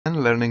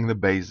and learning the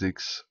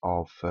basics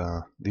of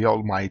the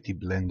almighty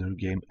Blender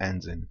game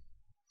engine.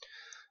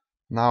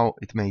 Now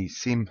it may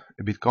seem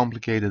a bit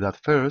complicated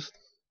at first,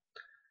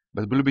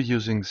 but we'll be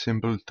using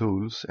simple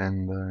tools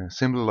and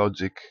simple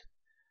logic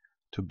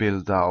to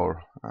build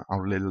our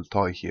little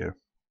toy here.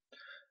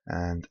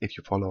 And if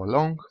you follow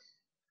along,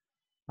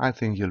 I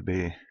think you'll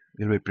be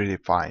pretty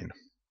fine.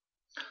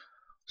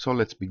 So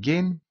let's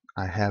begin.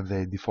 I have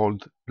the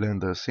default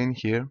Blender scene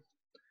here,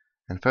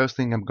 and first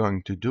thing I'm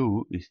going to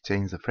do is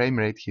change the frame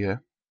rate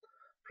here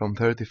from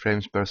 30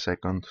 frames per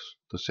second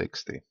to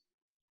 60.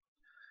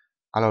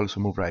 I'll also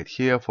move right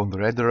here from the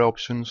render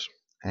options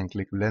and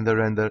click Blender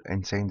Render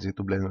and change it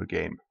to Blender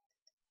Game.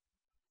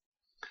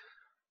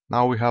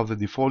 Now we have the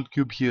default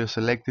cube here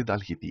selected. I'll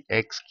hit the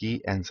X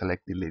key and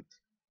select delete.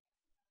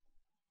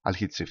 I'll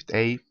hit Shift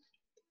A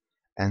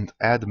and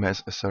add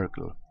mesh a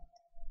circle.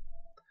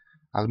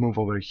 I'll move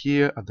over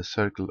here at the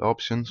circle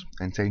options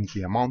and change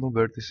the amount of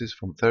vertices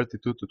from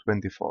 32 to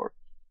 24.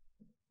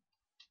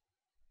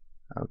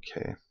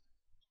 Okay.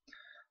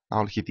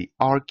 I'll hit the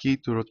R key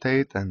to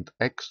rotate and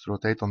X to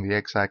rotate on the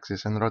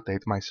X-axis and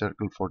rotate my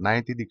circle for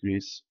 90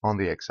 degrees on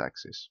the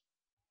X-axis.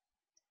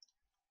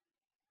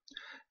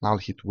 Now I'll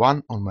hit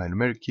 1 on my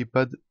numeric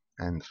keypad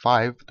and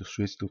 5 to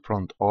switch to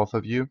front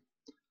ortho view,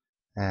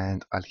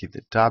 and I'll hit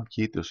the Tab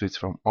key to switch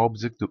from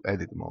object to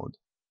edit mode.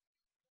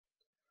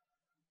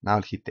 Now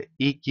I'll hit the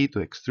E key to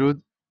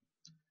extrude,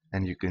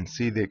 and you can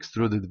see the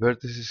extruded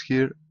vertices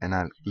here, and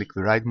I'll click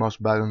the right mouse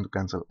button to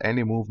cancel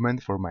any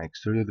movement for my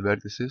extruded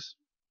vertices,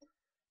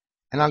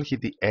 and I'll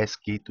hit the S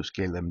key to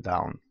scale them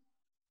down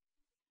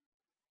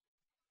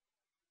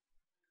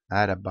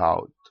at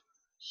about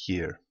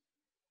here.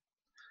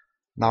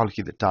 Now I'll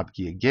hit the Tab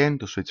key again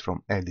to switch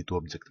from edit to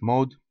object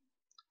mode,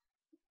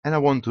 and I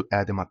want to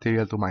add a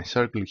material to my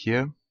circle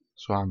here,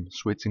 so I'm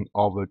switching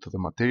over to the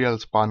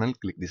materials panel,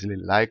 click this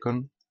little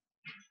icon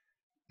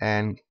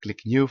and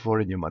click new for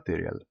a new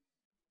material.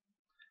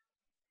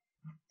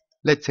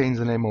 Let's change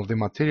the name of the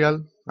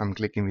material. I'm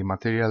clicking the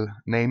material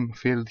name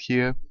field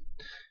here,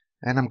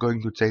 and I'm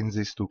going to change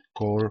this to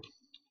core_1.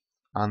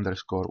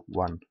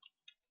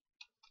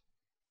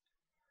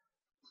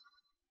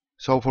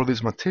 So for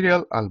this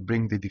material, I'll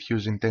bring the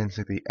diffuse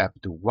intensity up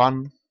to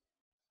 1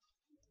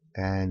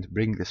 and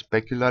bring the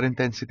specular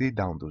intensity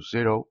down to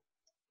 0,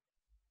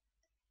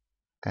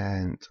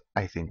 and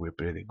I think we're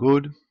pretty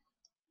good.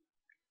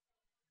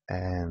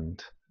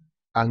 And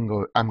I'm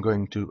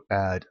going to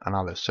add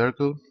another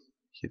circle,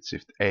 hit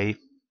Shift A,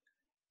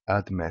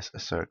 add mesh a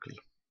circle.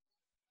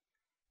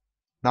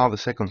 Now the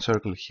second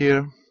circle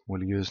here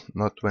will use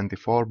not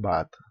 24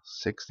 but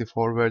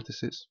 64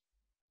 vertices.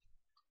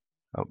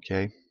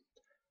 Okay,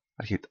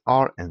 I hit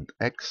R and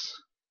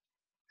X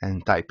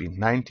and type in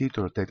 90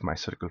 to rotate my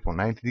circle for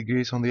 90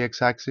 degrees on the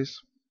X-axis.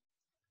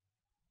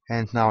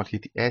 And now I'll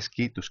hit the S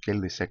key to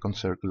scale the second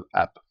circle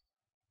up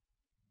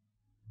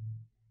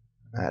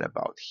at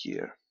about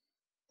here.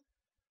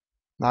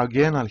 Now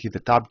again I'll hit the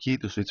Tab key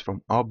to switch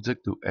from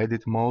object to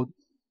edit mode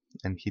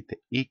and hit the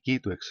E key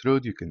to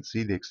extrude. You can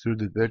see the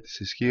extruded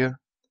vertices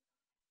here.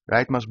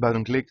 Right mouse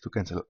button click to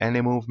cancel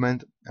any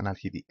movement, and I'll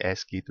hit the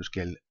S key to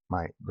scale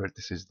my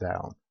vertices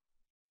down.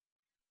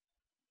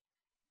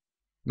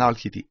 Now I'll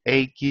hit the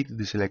A key to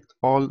deselect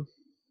all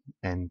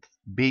and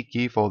B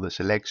key for the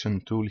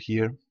selection tool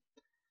here,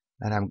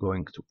 and I'm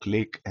going to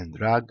click and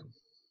drag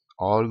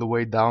all the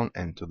way down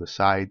and to the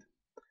side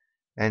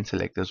and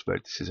select those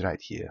vertices right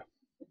here.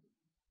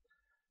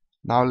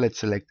 Now let's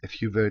select a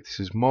few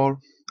vertices more.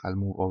 I'll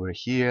move over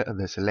here at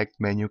the select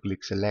menu,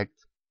 click select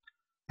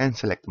and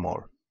select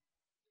more.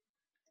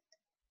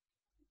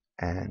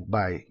 And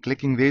by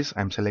clicking this,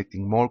 I'm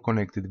selecting more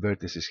connected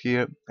vertices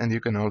here, and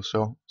you can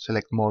also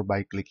select more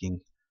by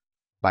hitting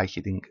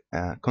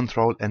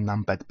Ctrl and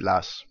numpad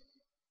plus.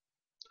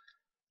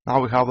 Now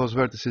we have those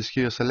vertices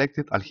here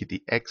selected. I'll hit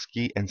the X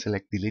key and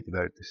select delete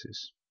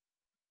vertices.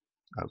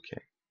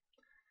 Okay.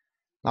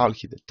 Now I'll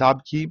hit the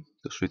Tab key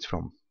to switch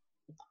from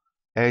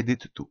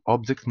edit to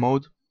object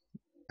mode,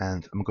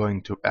 and I'm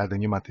going to add a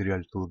new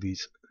material to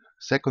this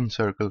second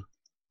circle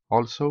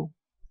also.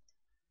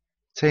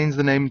 Change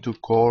the name to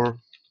core_2.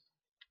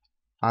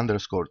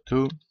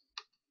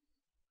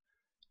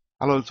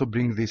 I'll also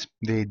bring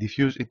the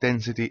diffuse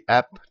intensity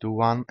up to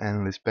 1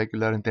 and the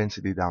specular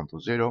intensity down to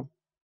 0,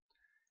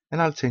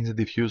 and I'll change the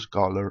diffuse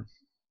color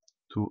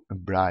to a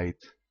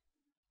bright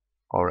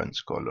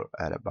orange color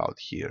at about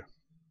here.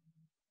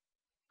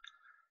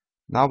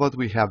 Now that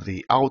we have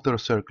the outer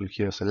circle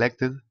here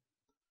selected,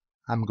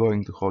 I'm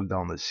going to hold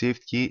down the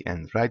Shift key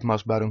and right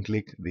mouse button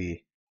click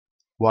the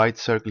white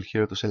circle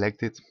here to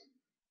select it,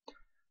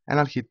 and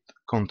I'll hit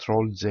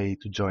Ctrl J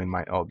to join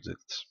my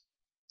objects.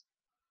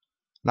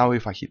 Now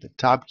if I hit the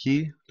Tab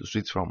key to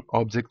switch from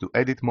object to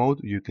edit mode,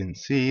 you can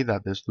see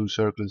that these two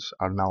circles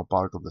are now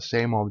part of the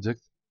same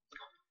object,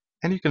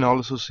 and you can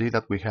also see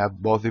that we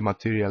have both the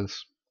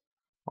materials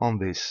on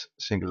this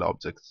single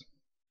object.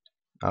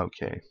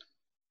 Okay.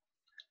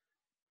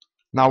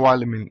 Now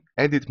while I'm in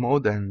edit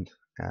mode, and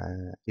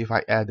if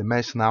I add a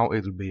mesh now,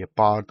 it will be a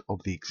part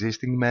of the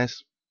existing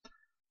mesh.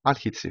 I'll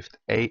hit Shift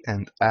A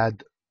and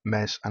add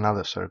mesh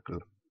another circle.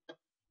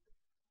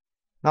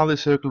 Now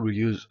this circle will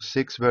use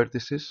 6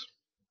 vertices.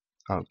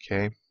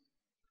 Okay.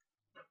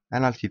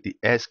 And I'll hit the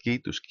S key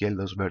to scale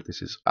those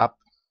vertices up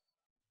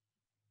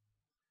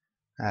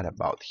at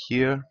about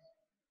here.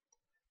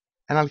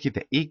 And I'll hit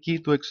the E key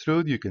to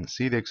extrude. You can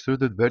see the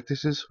extruded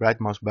vertices. Right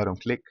mouse button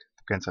click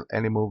to cancel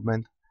any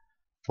movement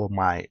for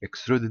my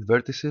extruded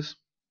vertices.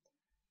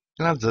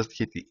 And I'll just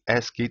hit the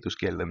S key to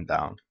scale them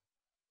down.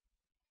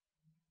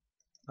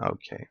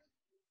 Okay.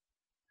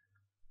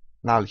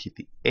 Now I'll hit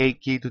the A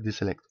key to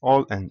deselect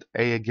all and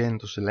A again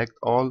to select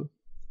all.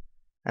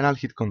 And I'll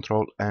hit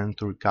Ctrl N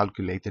to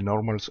recalculate the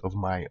normals of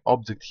my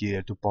object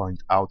here to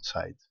point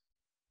outside.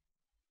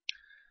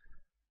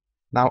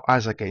 Now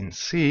as I can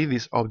see,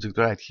 this object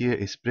right here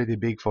is pretty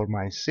big for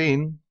my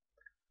scene,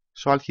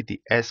 so I'll hit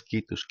the S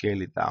key to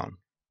scale it down.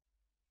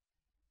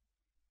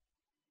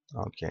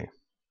 Okay.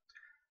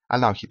 I'll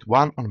now hit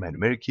 1 on my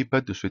mirror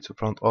keypad to switch to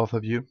front author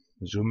view,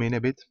 zoom in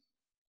a bit.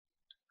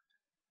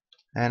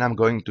 And I'm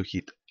going to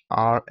hit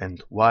R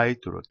and Y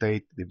to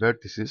rotate the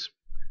vertices.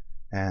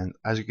 And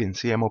as you can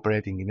see, I'm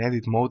operating in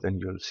edit mode,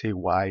 and you'll see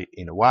why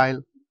in a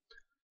while.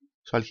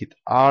 So I'll hit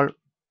R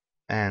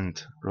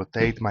and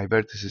rotate my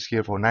vertices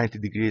here for 90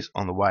 degrees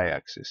on the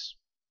y-axis.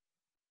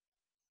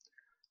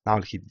 Now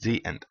I'll hit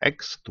Z and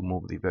X to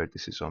move the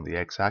vertices on the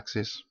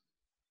x-axis.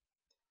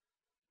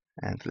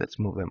 And let's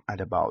move them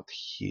at about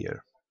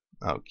here.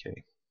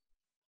 Okay.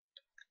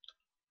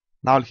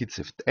 Now I'll hit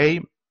Shift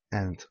A,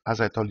 and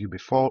as I told you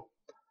before,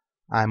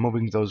 I'm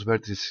moving those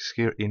vertices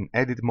here in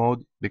edit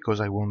mode because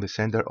I want the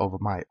center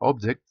of my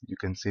object. You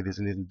can see this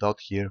little dot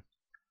here.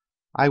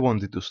 I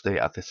want it to stay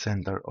at the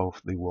center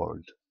of the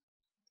world.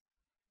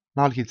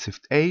 Now I'll hit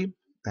Shift A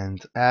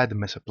and add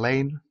mesh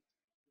plane.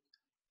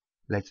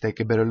 Let's take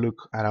a better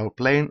look at our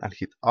plane. I'll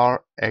hit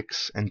R,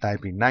 X and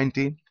type in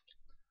 90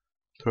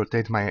 to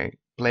rotate my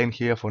plane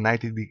here for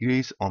 90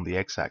 degrees on the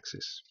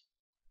x-axis.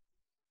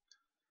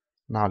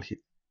 Now I'll hit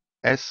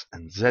S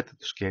and Z to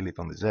scale it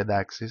on the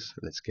z-axis.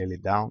 Let's scale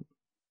it down.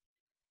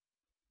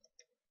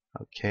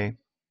 Okay.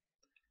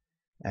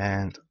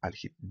 And I'll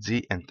hit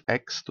G and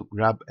X to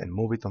grab and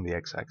move it on the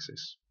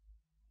x-axis.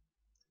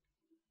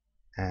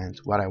 And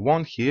what I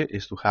want here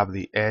is to have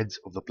the edge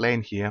of the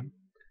plane here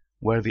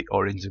where the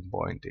origin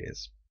point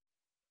is.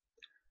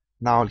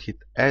 Now I'll hit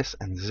S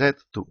and Z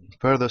to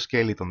further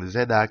scale it on the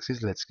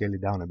z-axis. Let's scale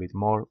it down a bit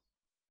more.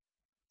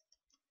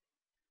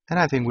 And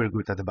I think we're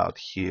good at about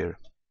here.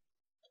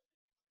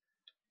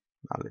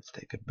 Now let's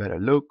take a better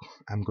look.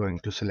 I'm going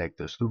to select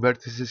those two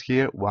vertices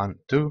here, 1,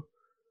 2.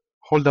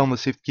 Hold down the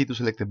Shift key to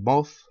select them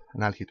both,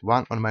 and I'll hit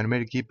 1 on my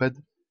mirror keypad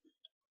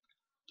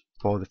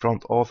for the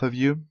front author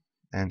view,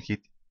 and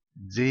hit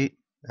G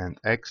and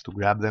X to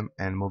grab them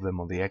and move them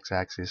on the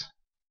x-axis.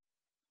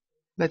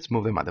 Let's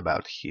move them at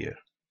about here.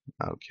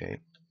 Okay.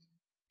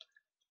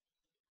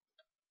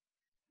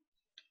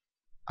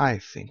 I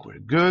think we're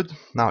good.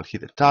 Now I'll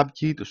hit the Tab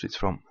key to switch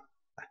from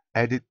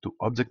Edit to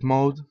Object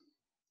mode.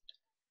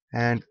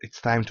 And it's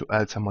time to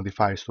add some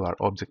modifiers to our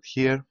object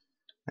here.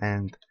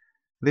 And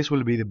this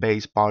will be the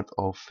base part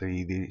of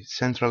the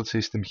central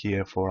system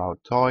here for our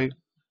toy.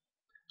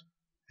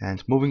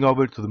 And moving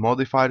over to the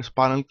modifiers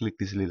panel, click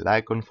this little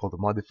icon for the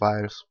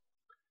modifiers.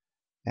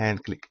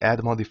 And click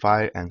Add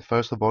Modifier. And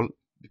first of all,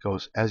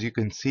 because as you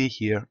can see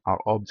here, our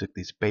object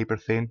is paper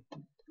thin,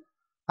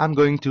 I'm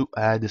going to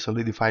add a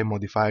Solidify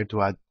modifier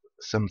to add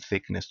some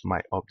thickness to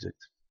my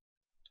object.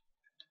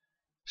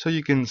 So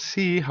you can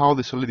see how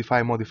the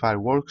Solidify modifier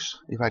works.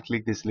 If I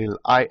click this little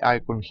eye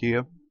icon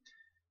here,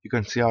 you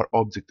can see our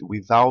object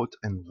without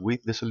and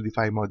with the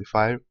Solidify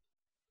modifier.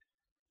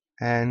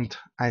 And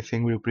I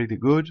think we're pretty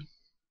good.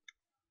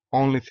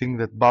 Only thing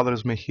that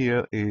bothers me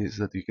here is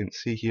that you can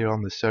see here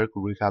on the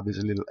circle we have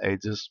these little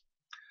edges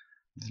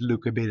that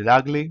look a bit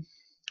ugly.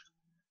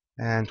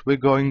 And we're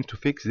going to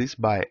fix this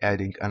by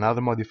adding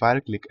another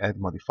modifier. Click Add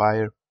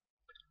Modifier.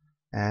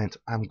 And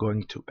I'm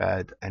going to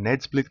add an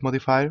Edge Split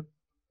modifier.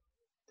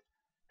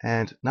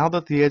 And now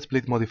that the Edge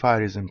Split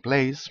modifier is in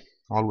place,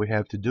 all we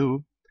have to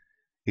do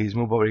is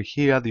move over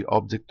here the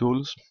Object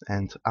Tools,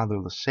 and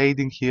under the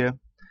shading here,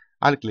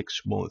 I'll click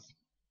Smooth.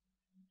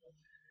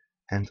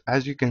 And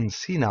as you can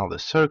see now, the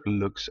circle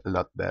looks a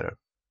lot better.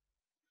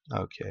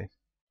 Okay.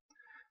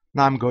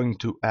 Now I'm going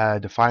to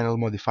add a final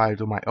modifier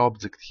to my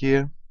object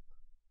here.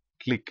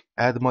 Click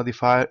Add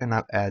Modifier, and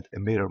I'll add a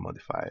Mirror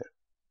modifier.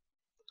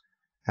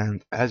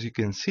 And as you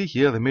can see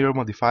here, the Mirror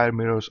modifier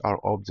mirrors our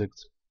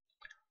object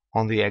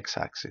on the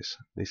x-axis.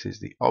 This is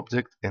the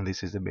object and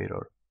this is the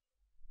mirror.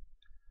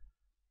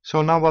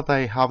 So now that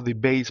I have the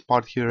base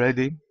part here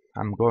ready,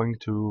 I'm going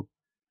to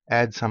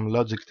add some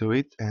logic to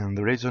it, and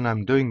the reason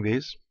I'm doing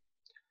this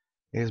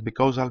is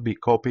because I'll be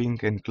copying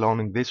and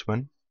cloning this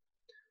one,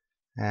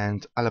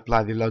 and I'll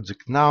apply the logic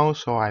now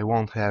so I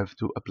won't have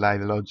to apply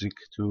the logic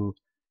to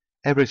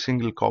every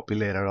single copy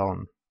later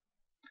on.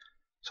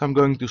 So I'm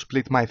going to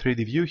split my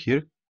 3D view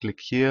here, click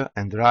here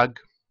and drag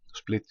to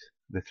split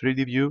the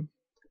 3D view.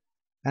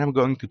 And I'm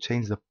going to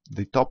change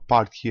the top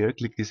part here,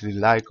 click this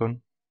little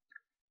icon,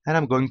 and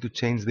I'm going to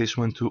change this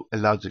one to a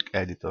logic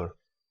editor.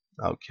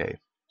 Okay.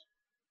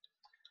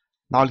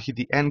 Now I'll hit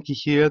the N key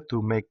here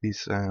to make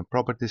these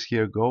properties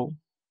here go.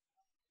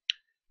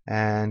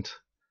 And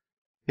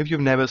if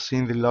you've never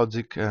seen the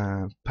logic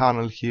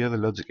panel here, the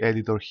logic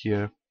editor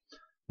here,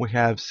 we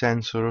have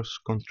sensors,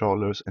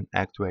 controllers, and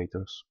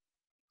actuators.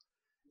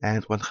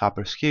 And what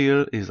happens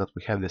here is that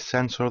we have the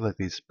sensor that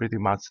is pretty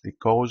much the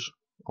cause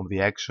of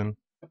the action,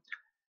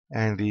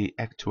 and the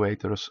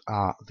actuators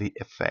are the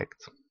effect.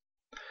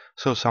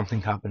 So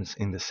something happens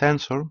in the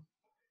sensor,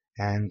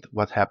 and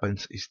what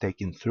happens is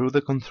taken through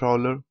the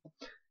controller,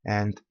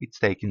 and it's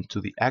taken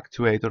to the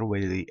actuator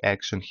where the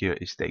action here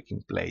is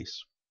taking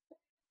place.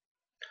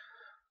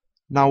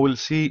 Now we'll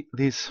see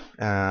this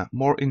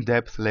more in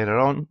depth later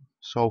on.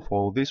 So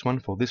for this one,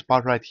 for this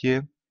part right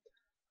here,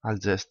 I'll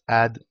just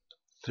add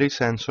 3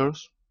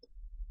 sensors.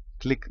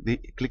 Click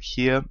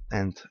here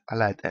and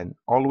I'll add an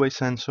always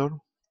sensor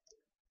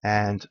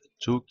and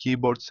 2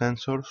 keyboard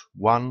sensors.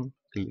 1,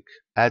 click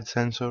add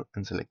sensor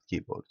and select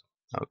keyboard.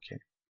 Okay.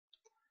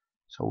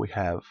 So we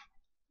have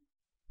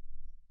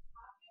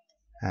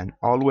an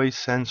always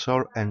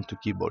sensor and 2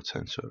 keyboard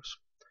sensors.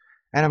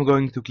 And I'm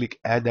going to click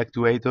add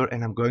actuator,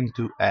 and I'm going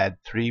to add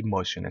 3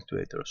 motion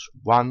actuators.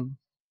 1,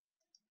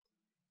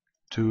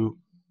 2,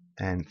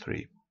 and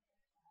 3.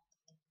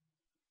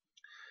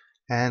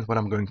 And what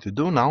I'm going to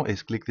do now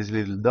is click this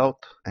little dot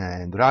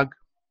and drag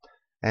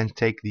and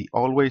take the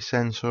always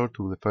sensor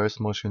to the first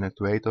motion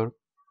actuator.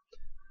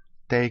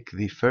 Take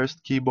the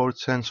first keyboard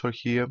sensor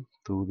here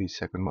to the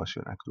second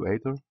motion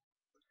actuator,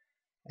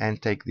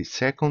 and take the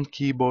second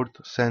keyboard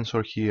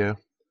sensor here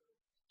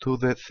to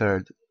the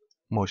third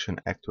motion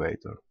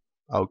actuator.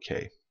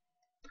 Okay.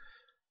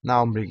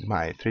 Now bring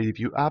my 3D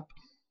view up.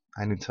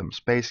 I need some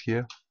space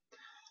here,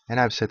 and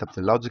I've set up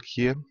the logic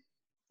here.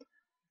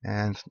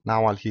 And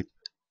now I'll hit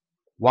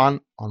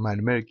 1 on my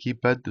numeric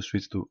keypad to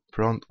switch to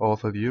front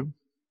author view.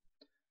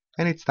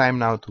 And it's time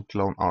now to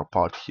clone our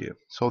part here.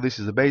 So this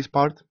is the base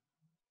part.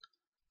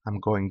 I'm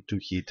going to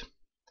hit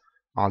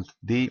Alt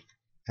D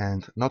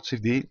and not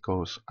Shift D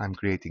because I'm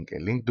creating a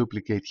link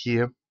duplicate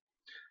here.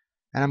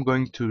 And I'm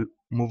going to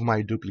move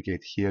my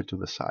duplicate here to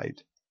the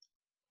side.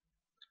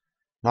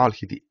 Now I'll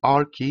hit the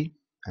R key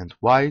and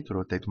Y to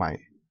rotate my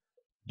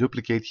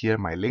duplicate here,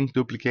 my link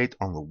duplicate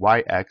on the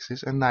Y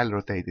axis, and I'll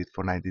rotate it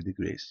for 90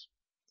 degrees.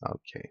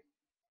 Okay.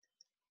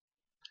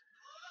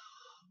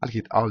 I'll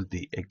hit Alt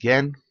D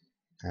again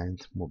and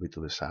move it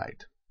to the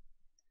side.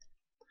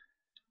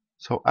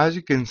 So as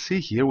you can see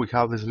here, we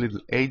have this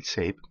little edge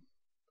shape,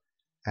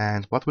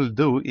 and what we'll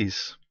do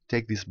is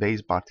take this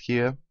base part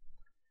here,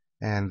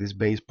 and this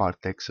base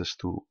part takes us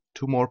to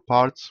 2 more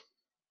parts,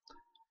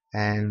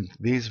 and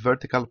these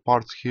vertical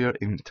parts here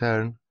in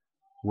turn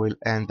will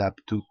end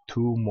up to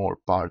 2 more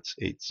parts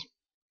each.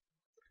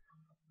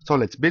 So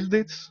let's build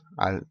it.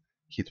 I'll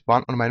hit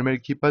 1 on my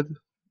numeric keypad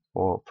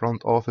for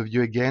front author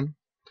view again,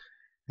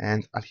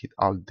 and I'll hit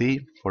Alt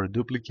D for a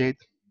duplicate,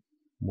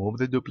 move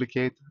the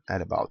duplicate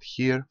at about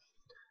here,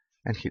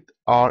 and hit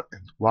R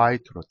and Y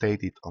to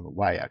rotate it on the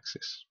Y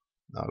axis.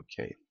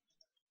 Okay.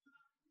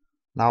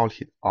 Now I'll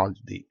hit Alt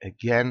D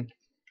again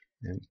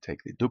and take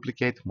the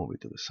duplicate, move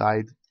it to the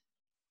side,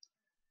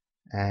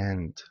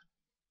 and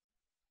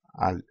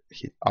I'll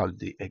hit Alt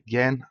D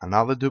again,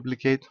 another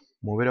duplicate,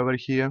 move it over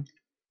here,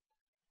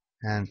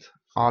 and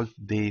Alt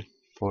D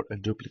for a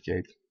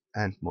duplicate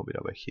and move it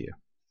over here.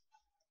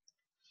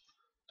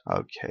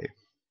 Okay.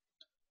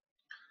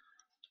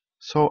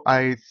 So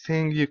I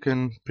think you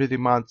can pretty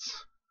much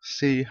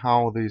see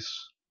how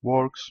this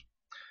works,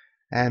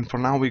 and for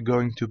now we're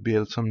going to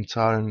build some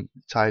child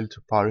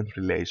to parent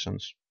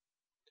relations,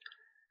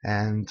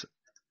 and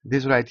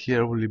this right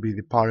here will be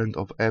the parent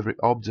of every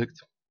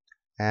object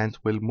and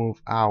will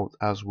move out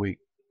as we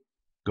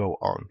go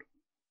on.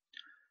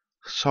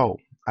 So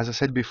as I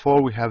said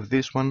before, we have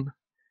this one.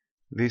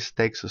 This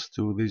takes us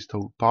to these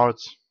 2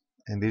 parts,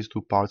 and these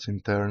 2 parts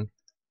in turn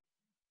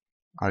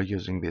are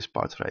using this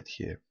part right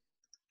here.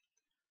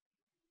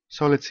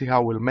 So let's see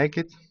how we'll make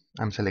it.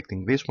 I'm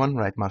selecting this one,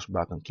 right mouse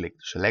button click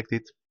to select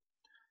it,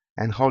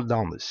 and hold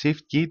down the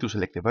Shift key to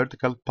select the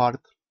vertical part,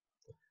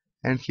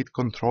 and hit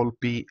Ctrl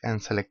P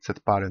and select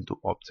Set Parent to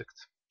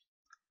Object.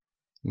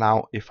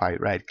 Now if I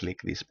right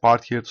click this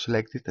part here to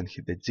select it and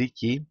hit the G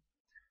key,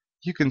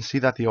 you can see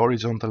that the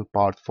horizontal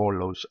part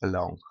follows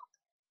along.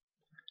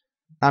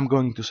 I'm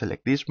going to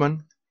select this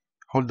one,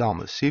 hold down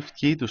the Shift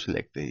key to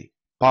select the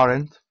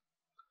parent,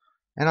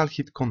 and I'll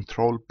hit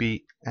Ctrl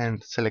P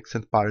and select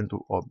Set Parent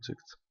to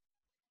Object.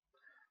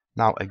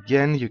 Now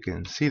again you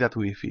can see that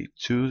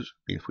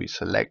if we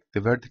select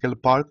the vertical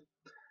part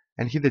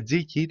and hit the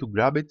G key to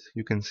grab it,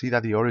 you can see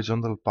that the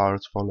horizontal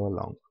parts follow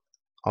along.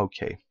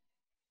 Okay.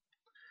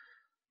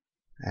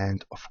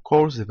 And of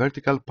course the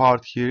vertical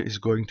part here is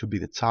going to be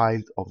the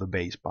child of the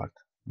base part.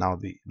 Now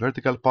the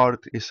vertical part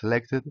is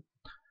selected.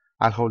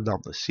 I'll hold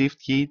down the Shift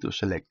key to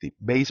select the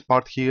base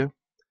part here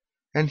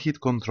and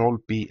hit Ctrl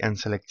P and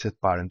select Set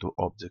Parent to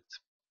Object.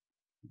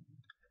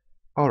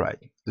 Alright,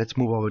 let's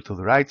move over to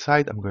the right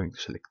side. I'm going to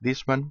select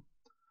this one,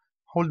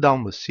 Hold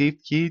down the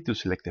Shift key to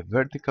select the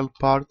vertical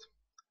part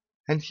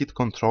and hit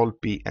Ctrl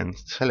P and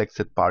select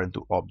Set Parent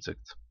to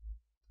Object.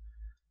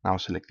 Now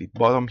select the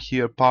bottom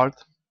here part,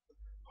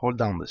 hold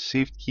down the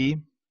Shift key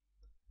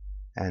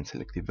and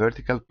select the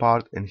vertical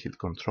part and hit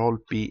Ctrl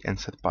P and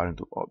Set Parent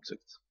to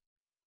Object.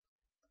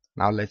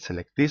 Now let's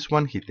select this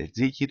one, hit the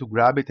Z key to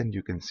grab it, and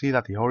you can see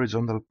that the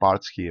horizontal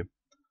parts here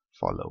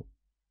follow.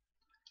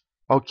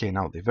 Okay,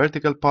 now the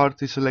vertical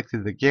part is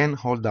selected again,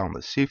 hold down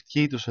the Shift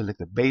key to select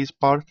the base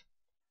part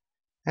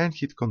and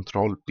hit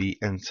Ctrl P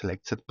and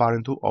select Set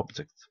Parent to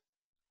Object.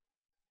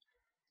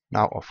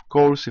 Now of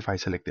course, if I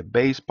select the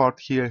base part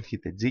here and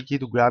hit the Z key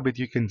to grab it,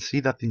 you can see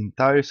that the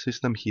entire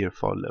system here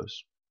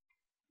follows.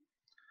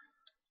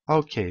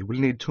 Okay, we'll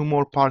need two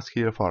more parts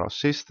here for our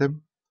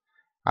system.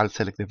 I'll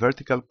select the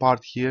vertical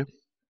part here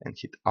and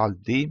hit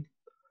Alt D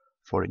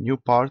for a new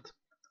part.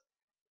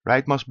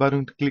 Right mouse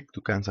button click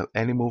to cancel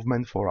any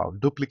movement for our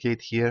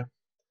duplicate here.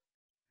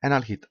 And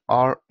I'll hit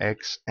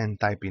RX and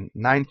type in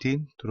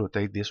 90 to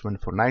rotate this one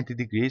for 90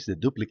 degrees, the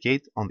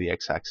duplicate on the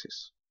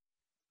X-axis.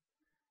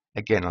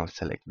 Again, I'll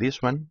select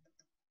this one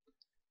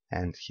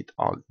and hit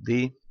Alt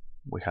D.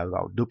 We have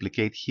our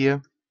duplicate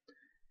here.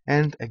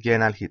 And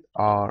again, I'll hit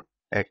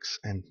RX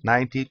and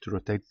 90 to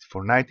rotate it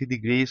for 90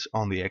 degrees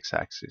on the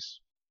X-axis.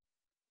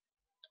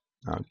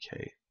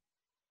 Okay.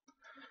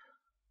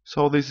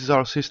 So this is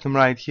our system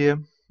right here.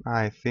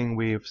 I think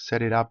we've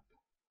set it up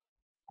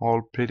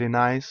all pretty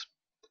nice.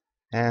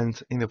 And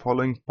in the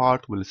following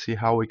part, we'll see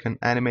how we can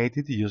animate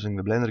it using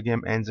the Blender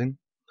game engine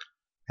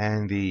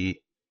and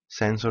the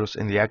sensors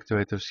and the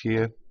actuators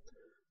here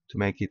to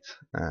make it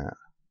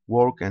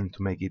work and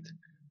to make it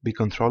be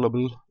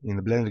controllable in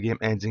the Blender game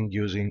engine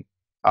using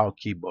our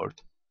keyboard.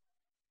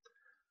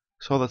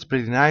 So that's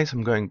pretty nice.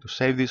 I'm going to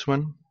save this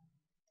one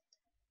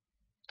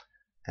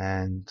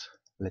and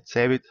let's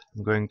save it.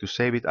 I'm going to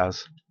save it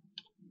as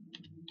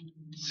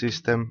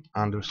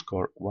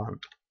system_1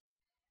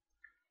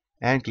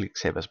 and click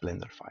Save as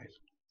Blender file.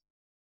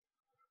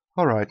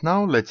 Alright,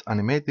 now let's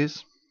animate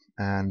this,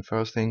 and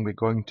first thing we're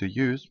going to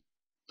use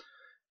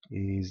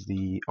is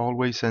the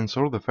always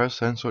sensor, the first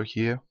sensor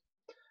here,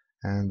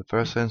 and the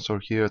first sensor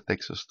here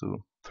takes us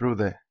through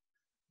the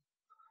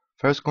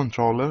first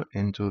controller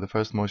into the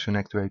first motion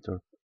actuator.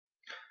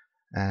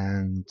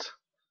 And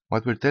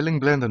what we're telling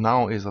Blender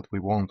now is that we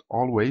want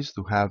always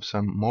to have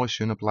some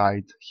motion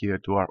applied here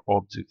to our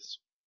objects,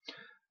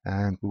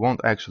 and we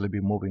won't actually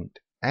be moving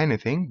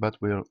anything, but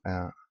we'll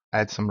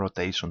add some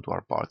rotation to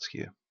our parts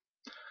here.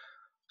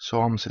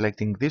 So I'm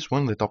selecting this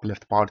one, the top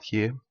left part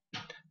here,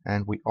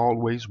 and we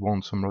always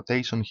want some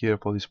rotation here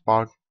for this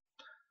part.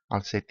 I'll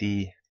set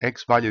the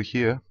X value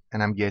here,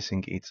 and I'm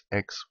guessing it's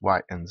X,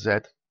 Y, and Z.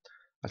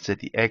 I'll set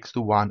the X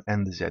to 1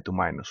 and the Z to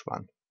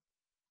 -1.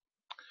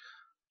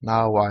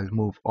 Now I'll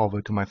move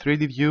over to my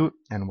 3D view,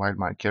 and while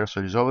my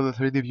cursor is over the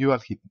 3D view, I'll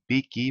hit the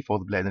P key for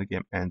the Blender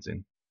game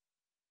engine.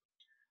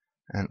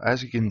 And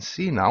as you can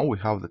see now, we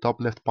have the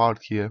top left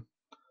part here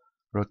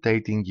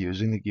rotating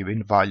using the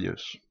given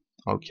values.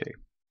 Okay.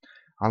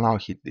 I'll now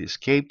hit the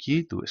escape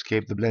key to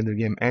escape the Blender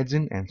game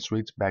engine and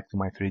switch back to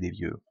my 3D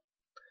view.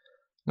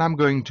 Now I'm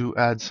going to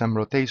add some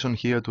rotation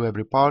here to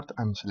every part.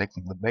 I'm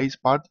selecting the base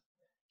part,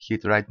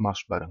 hit right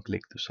mouse button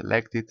click to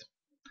select it,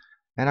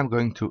 and I'm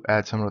going to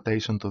add some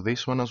rotation to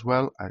this one as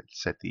well. I'll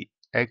set the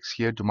X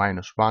here to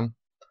 -1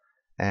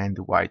 and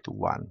the Y to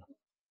 1.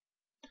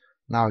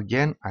 Now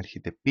again, I'll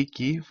hit the P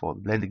key for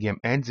the Blender game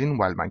engine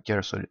while my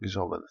cursor is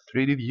over the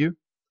 3D view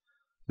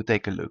to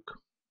take a look.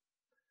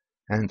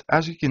 And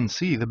as you can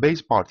see, the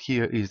base part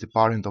here is the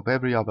parent of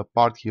every other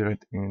part here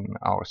in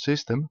our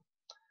system.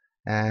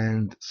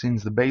 And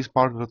since the base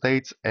part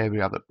rotates,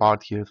 every other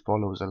part here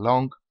follows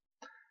along.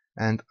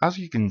 And as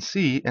you can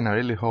see, and I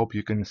really hope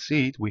you can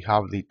see it, we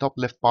have the top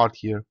left part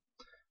here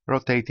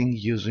rotating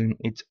using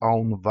its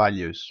own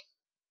values.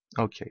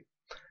 Okay,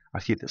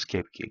 I'll hit the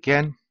escape key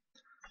again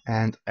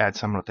and add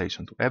some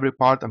rotation to every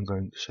part. I'm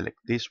going to select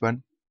this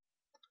one.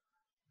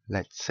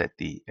 Let's set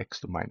the X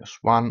to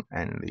 -1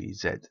 and the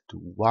Z to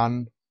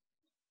 1.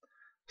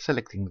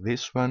 Selecting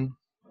this one,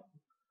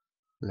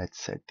 let's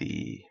set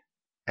the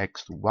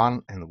X to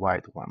 1 and Y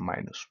to 1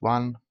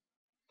 -1.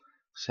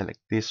 Select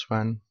this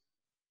one,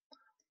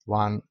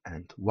 1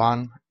 and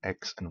 1,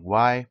 X and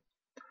Y.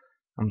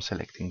 I'm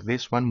selecting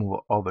this one, move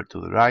over to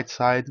the right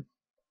side,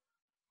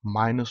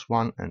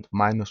 -1 and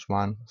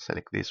 -1.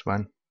 Select this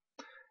one.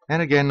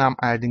 And again, I'm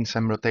adding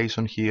some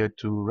rotation here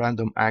to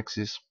random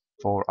axis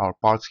for our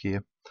parts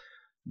here,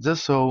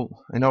 just so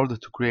in order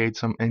to create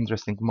some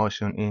interesting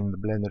motion in the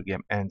Blender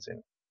game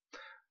engine.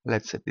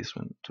 Let's set this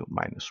one to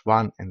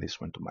 -1 and this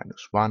one to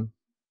 -1.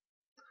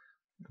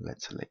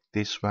 Let's select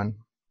this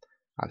one.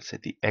 I'll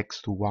set the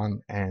X to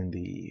 1 and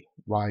the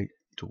Y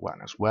to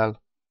 1 as well.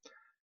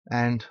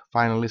 And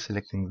finally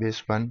selecting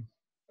this one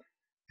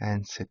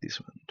and set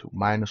this one to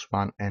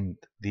 -1 and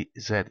the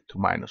Z to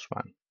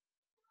 -1.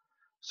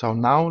 So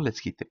now let's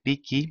hit the P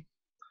key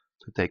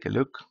to take a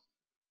look.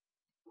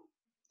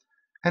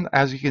 And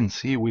as you can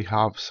see, we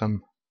have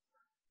some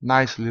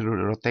nice little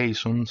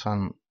rotations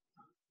and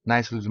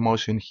nice little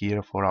motion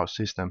here for our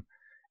system.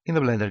 in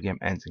the Blender game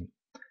engine.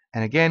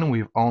 And again,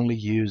 we've only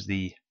used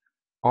the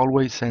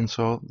always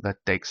sensor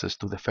that takes us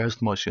to the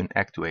first motion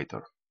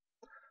actuator.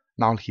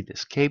 Now I'll hit the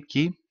escape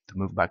key to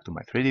move back to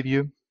my 3D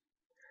view.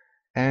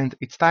 And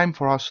it's time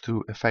for us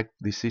to affect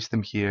the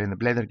system here in the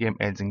Blender game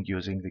engine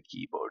using the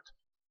keyboard.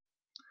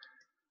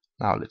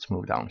 Now let's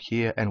move down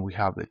here, and we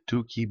have the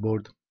two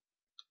keyboard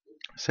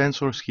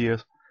sensors here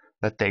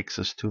that takes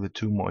us to the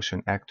two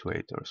motion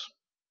actuators.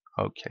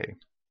 Okay.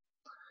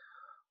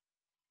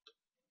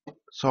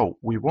 So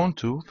we want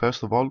to,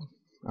 first of all,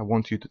 I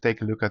want you to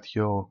take a look at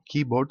your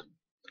keyboard,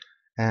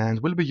 and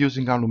we'll be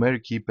using our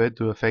numeric keypad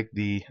to affect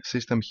the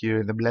system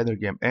here in the Blender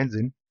game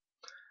engine.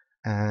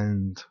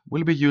 And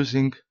we'll be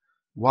using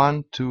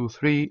 1, 2,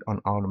 3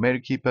 on our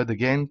numeric keypad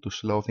again to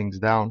slow things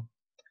down,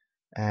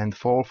 and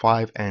 4,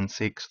 5 and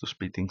 6 to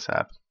speed things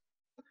up.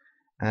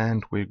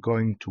 And we're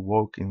going to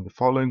work in the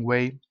following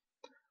way.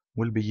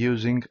 We'll be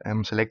using,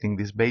 I'm selecting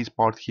this base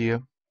part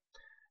here,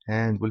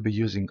 and we'll be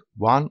using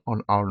 1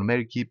 on our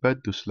numeric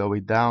keypad to slow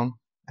it down,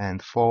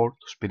 and 4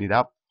 to speed it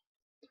up.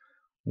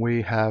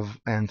 We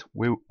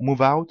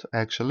move out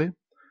actually.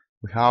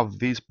 We have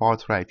this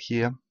part right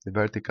here, the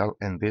vertical,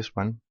 and this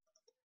one.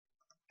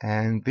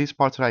 And this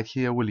part right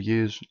here we'll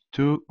use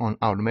 2 on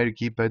our numeric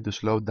keypad to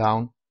slow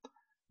down,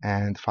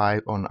 and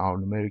 5 on our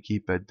numeric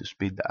keypad to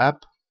speed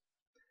up.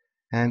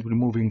 And we're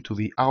moving to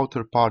the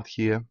outer part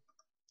here,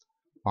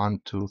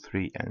 1, 2,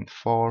 3 and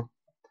 4.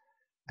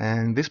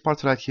 And this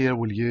part right here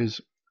we'll use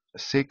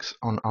 6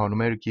 on our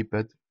numeric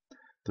keypad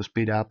to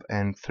speed up,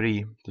 and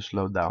 3 to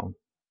slow down.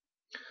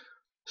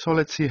 So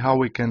let's see how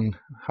we can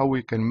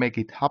make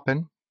it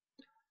happen.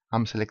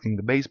 I'm selecting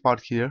the base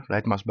part here,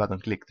 right mouse button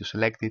click to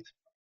select it.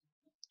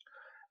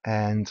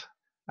 And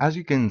as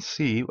you can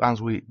see, as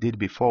we did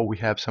before, we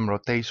have some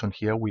rotation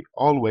here. We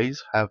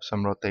always have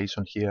some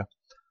rotation here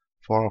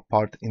for our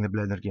part in the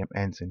Blender game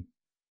engine.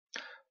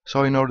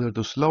 So in order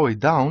to slow it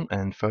down,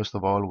 and first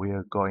of all we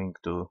are going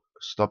to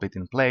stop it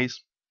in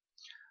place,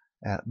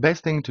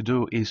 best thing to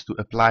do is to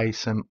apply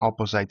some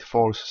opposite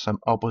force, some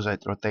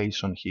opposite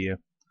rotation here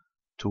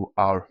to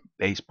our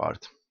base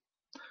part.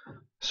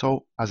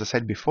 So as I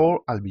said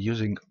before, I'll be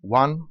using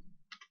 1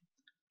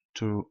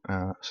 to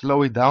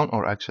slow it down,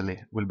 or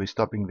actually we'll be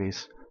stopping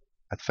this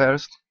at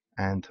first,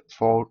 and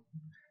 4,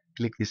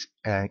 click this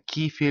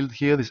key field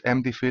here, this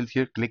empty field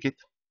here, click it,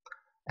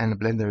 and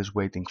Blender is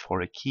waiting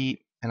for a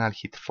key, and I'll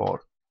hit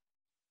 4.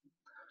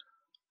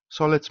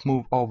 So let's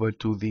move over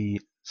to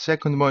the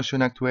second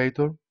motion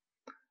actuator,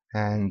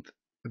 and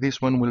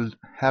this one will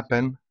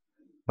happen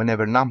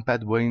whenever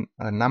numpad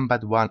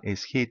 1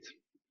 is hit.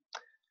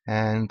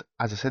 And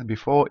as I said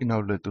before, in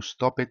order to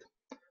stop it,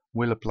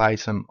 we'll apply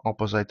some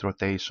opposite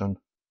rotation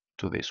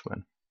to this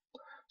one.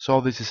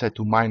 So this is set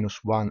to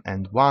 -1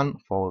 and 1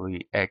 for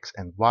the X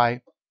and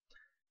Y.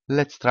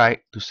 Let's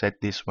try to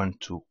set this one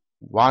to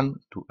 1,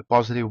 to a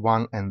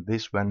 +1, and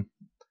this one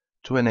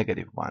to a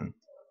 -1.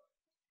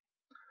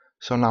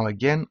 So now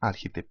again, I'll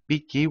hit the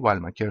P key while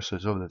my cursor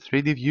is over the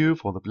 3D view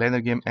for the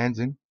Blender game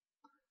engine.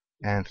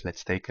 And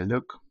let's take a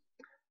look.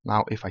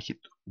 Now if I hit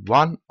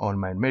 1 on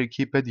my numeric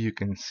keypad, you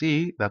can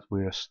see that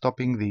we are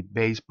stopping the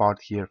base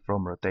part here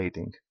from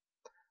rotating.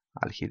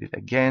 I'll hit it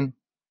again,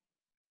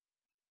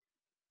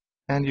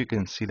 and you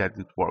can see that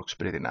it works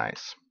pretty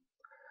nice.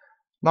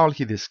 Now I'll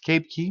hit the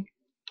escape key,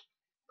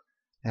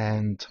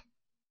 and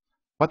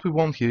what we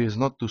want here is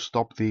not to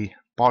stop the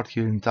part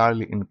here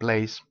entirely in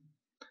place,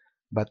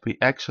 but we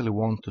actually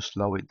want to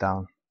slow it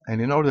down.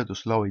 And in order to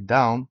slow it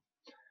down,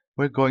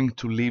 we're going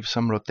to leave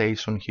some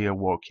rotation here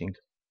working.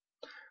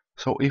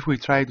 So if we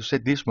try to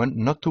set this one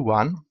not to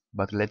 1,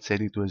 but let's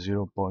set it to a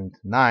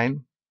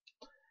 0.9,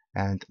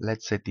 and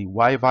let's set the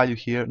Y value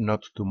here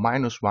not to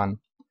 -1,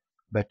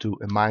 but to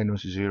a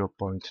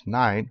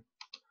 -0.9,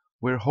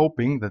 we're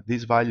hoping that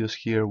these values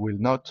here will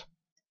not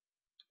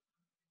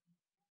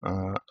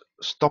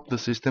stop the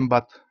system,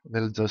 but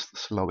they'll just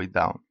slow it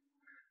down.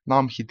 Now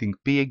I'm hitting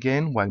P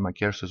again while my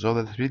cursor is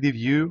over the 3D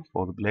view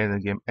for the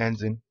Blender game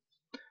engine,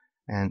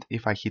 and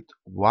if I hit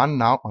 1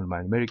 now on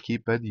my numeric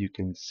keypad, you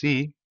can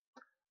see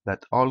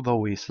that although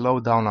we slow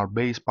down our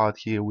base part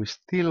here, we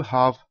still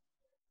have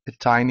a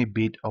tiny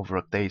bit of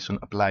rotation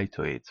applied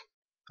to it.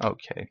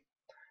 Okay,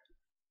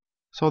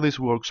 so this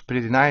works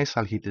pretty nice.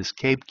 I'll hit the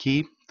escape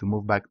key to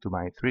move back to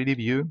my 3D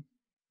view,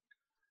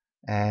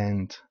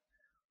 and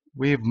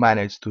we've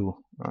managed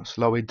to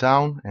slow it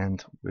down,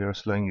 and we are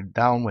slowing it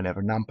down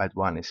whenever numpad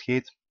 1 is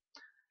hit,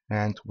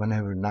 and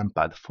whenever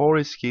numpad 4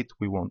 is hit,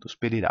 we want to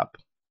speed it up.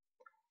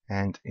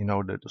 And in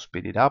order to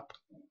speed it up,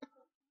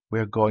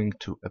 we're going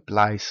to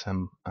apply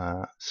some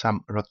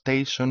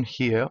rotation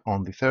here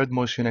on the third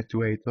motion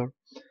actuator,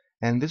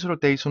 and this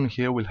rotation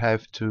here will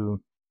have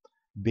to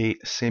be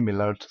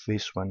similar to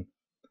this one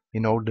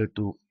in order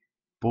to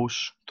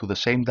push to the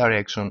same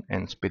direction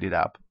and speed it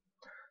up.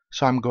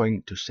 So I'm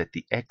going to set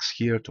the X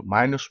here to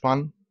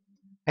 -1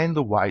 and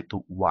the Y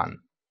to 1.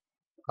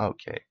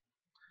 Okay,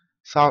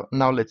 so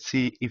now let's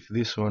see if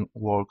this one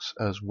works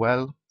as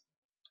well.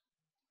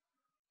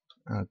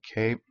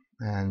 Okay,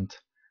 and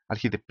I'll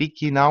hit the P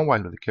key now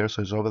while the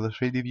cursor is over the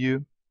 3D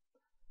view,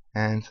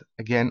 And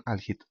again, I'll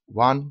hit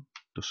 1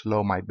 to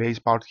slow my base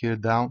part here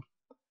down,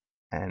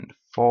 and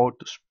 4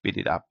 to speed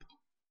it up.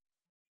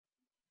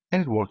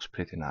 And it works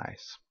pretty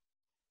nice.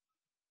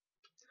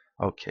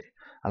 Okay,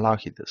 I'll now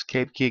hit the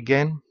escape key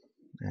again,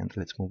 and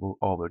let's move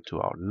over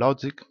to our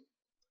logic.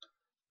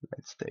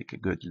 Let's take a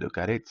good look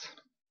at it.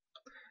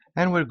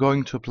 And we're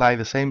going to apply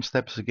the same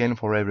steps again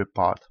for every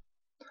part.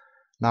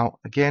 Now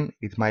again,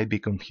 it might be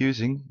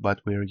confusing,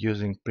 but we're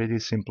using pretty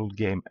simple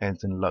game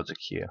engine logic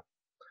here.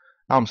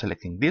 Now I'm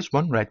selecting this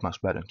one, right mouse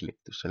button click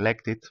to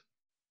select it.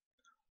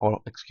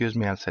 Or excuse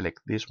me, I'll select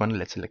this one.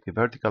 Let's select the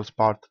verticals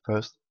part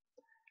first.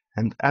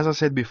 And as I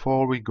said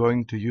before, we're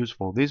going to use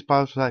for these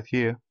parts right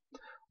here,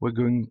 we're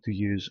going to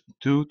use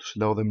 2 to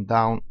slow them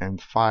down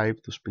and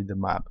 5 to speed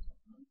them up.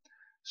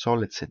 So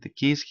let's set the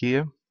keys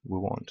here. We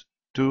want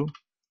 2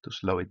 to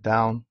slow it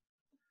down,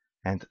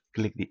 and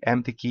click the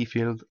empty key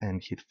field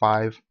and hit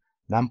 5,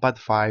 numpad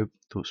 5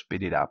 to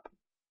speed it up.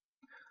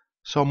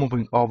 So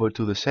moving over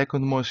to the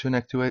second motion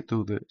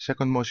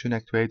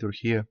actuator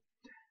here,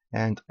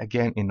 and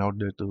again, in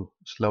order to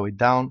slow it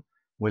down,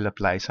 we'll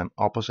apply some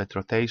opposite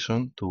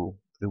rotation to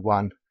the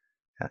one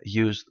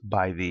used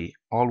by the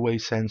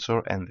always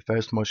sensor and the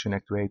first motion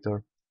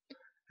actuator,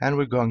 and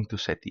we're going to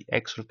set the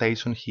X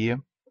rotation here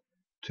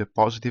to a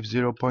positive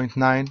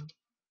 0.9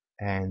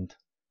 and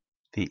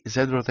the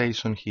Z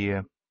rotation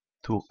here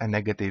to a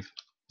negative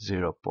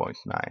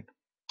 0.9.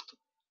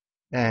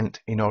 And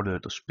in order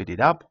to speed it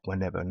up,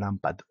 whenever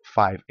numpad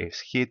 5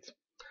 is hit,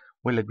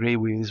 we'll agree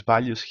with these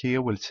values here.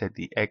 We'll set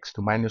the X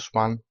to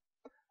 -1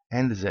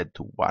 and the Z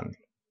to 1.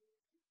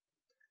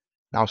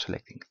 Now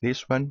selecting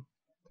this one,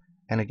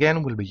 and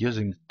again we'll be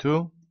using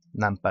 2,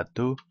 numpad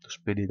 2 to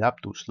speed it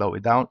up, to slow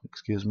it down,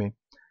 excuse me,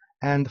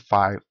 and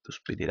 5 to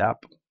speed it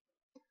up.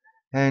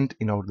 And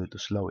in order to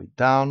slow it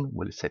down,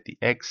 we'll set the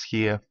X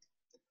here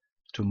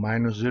to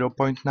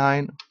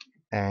 -0.9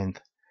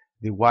 and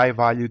the Y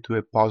value to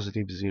a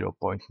positive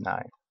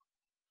 0.9.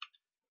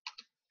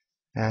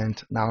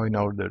 And now in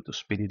order to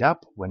speed it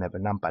up, whenever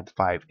numpad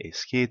 5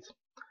 is hit,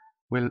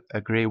 we'll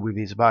agree with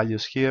these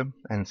values here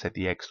and set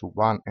the X to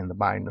 1 and the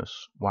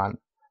 -1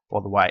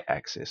 for the Y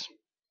axis.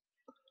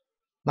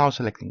 Now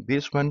selecting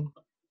this one,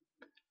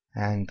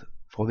 and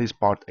for this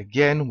part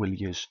again we'll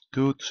use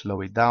 2 to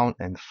slow it down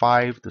and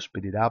 5 to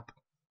speed it up.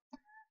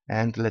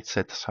 And let's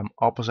set some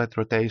opposite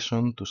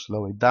rotation to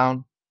slow it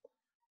down.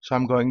 So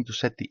I'm going to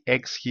set the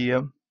X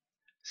here.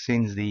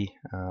 Since the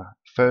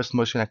first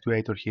motion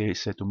actuator here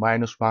is set to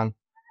 -1,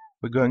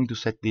 we're going to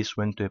set this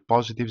one to a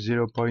positive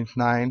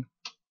 0.9,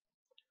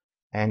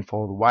 and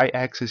for the Y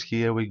axis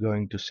here we're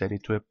going to set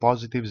it to a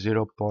positive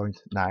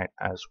 0.9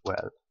 as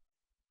well.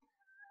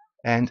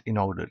 And in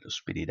order to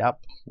speed it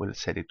up, we'll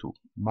set it to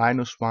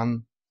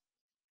 -1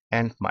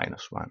 and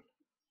 -1.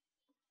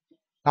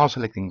 Now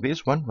selecting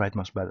this one, right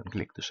mouse button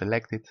click to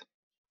select it,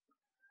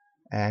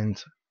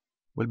 and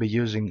we'll be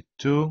using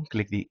 2,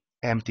 click the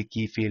empty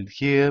key field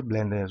here,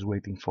 Blender is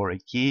waiting for a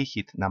key,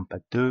 hit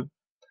numpad 2,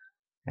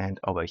 and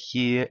over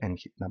here and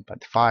hit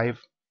numpad 5.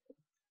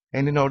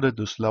 And in order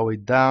to slow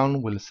it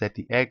down, we'll set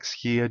the X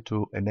here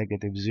to a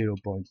negative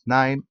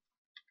 0.9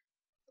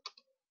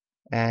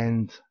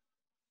 and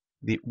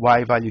the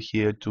Y value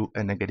here to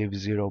a negative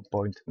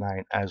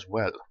 0.9 as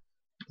well.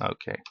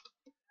 Okay.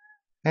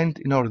 And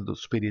in order to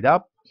speed it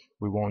up,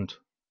 we want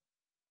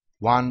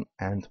 1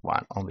 and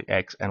 1 on the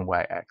X and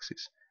Y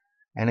axis.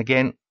 And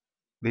again,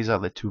 these are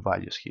the two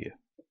values here.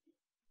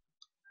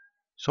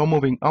 So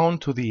moving on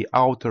to the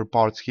outer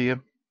parts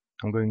here,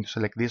 I'm going to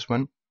select this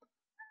one.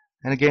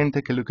 And again,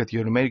 take a look at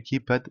your numeric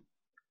keypad.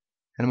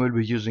 And we'll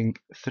be using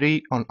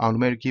 3 on our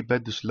numeric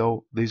keypad to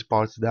slow these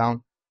parts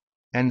down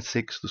and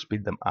 6 to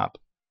speed them up.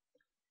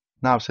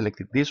 Now I've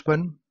selected this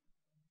one,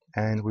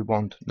 and we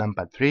want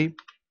numpad 3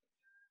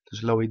 to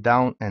slow it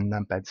down and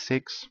numpad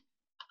 6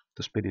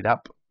 to speed it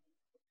up.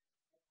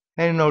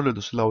 And in order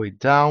to slow it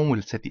down,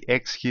 we'll set the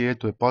X here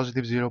to a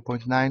positive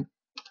 0.9,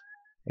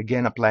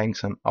 again applying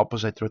some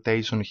opposite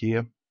rotation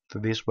here to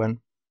this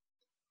one,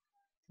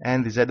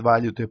 and the Z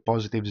value to a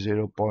positive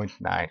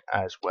 0.9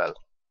 as well.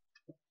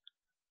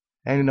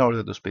 And in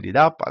order to speed it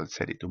up, I'll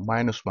set it to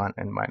 -1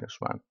 and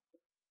 -1.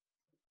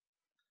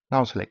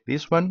 Now select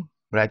this one,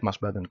 right mouse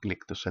button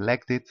click to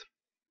select it,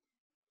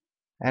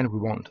 and we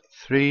want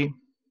 3,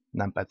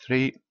 numpad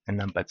 3 and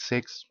numpad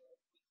 6,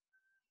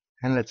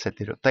 and let's set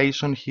the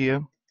rotation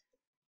here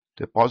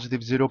to a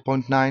positive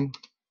 0.9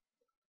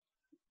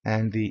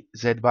 and the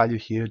Z value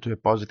here to a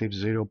positive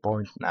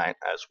 0.9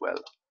 as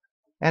well.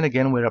 And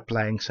again, we're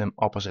applying some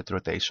opposite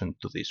rotation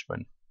to this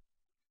one.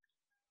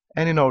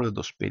 And in order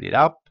to speed it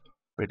up,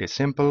 pretty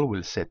simple,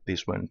 we'll set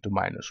this one to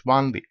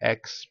 -1, the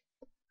X,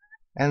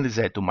 and the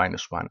Z to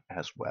 -1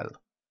 as well.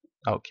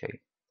 Okay.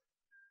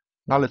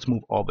 Now let's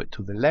move over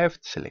to the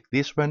left, select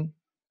this one.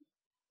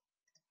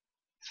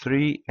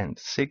 3 and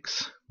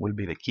 6 will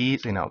be the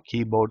keys in our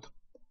keyboard.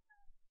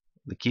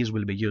 The keys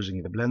we'll be using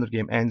in the Blender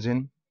game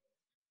engine.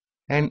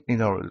 And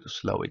in order to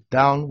slow it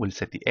down, we'll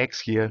set the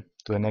X here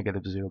to a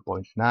negative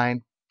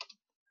 0.9.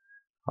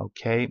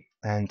 Okay,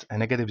 and a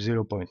negative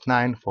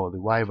 0.9 for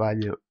the Y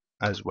value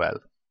as well.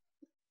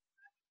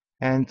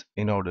 And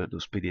in order to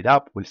speed it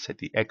up, we'll set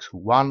the X to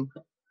 1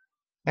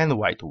 and the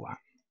Y to 1.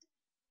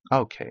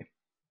 Okay.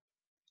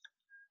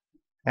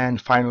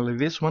 And finally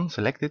this one,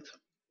 select it.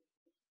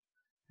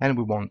 And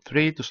we want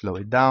 3 to slow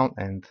it down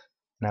and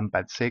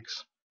numpad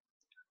 6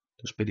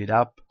 to speed it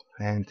up.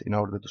 And in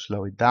order to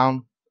slow it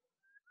down,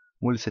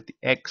 we'll set the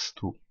X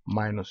to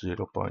minus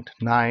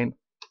 0.9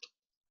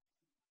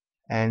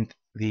 and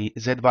the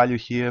Z value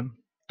here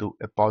to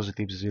a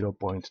positive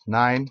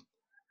 0.9,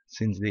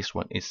 since this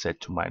one is set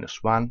to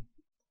minus 1.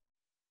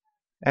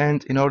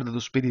 And in order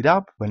to speed it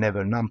up,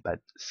 whenever numpad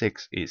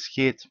 6 is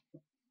hit,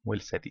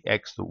 we'll set the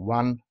X to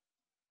 1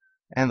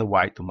 and the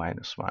Y to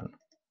minus 1.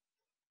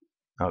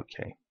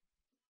 Okay.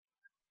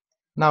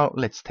 Now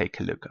let's take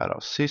a look at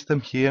our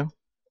system here.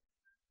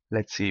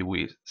 Let's see if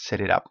we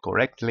set it up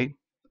correctly.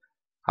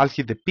 I'll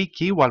hit the P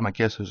key while my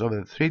cursor is over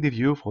the 3D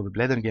view for the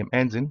Blender game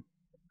engine.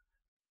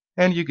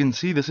 And you can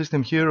see the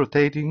system here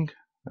rotating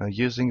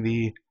using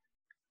the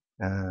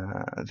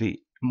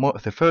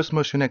first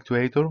motion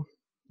actuator,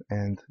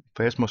 and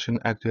first motion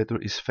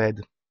actuator is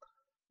fed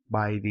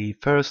by the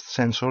first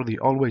sensor, the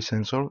always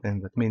sensor,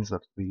 and that means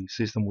that the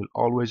system will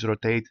always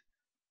rotate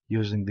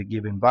using the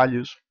given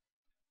values.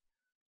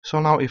 So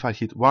now if I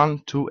hit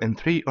 1, 2 and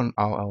 3 on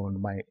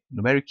my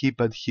numeric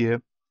keypad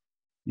here,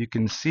 you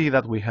can see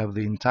that we have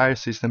the entire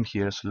system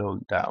here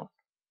slowed down.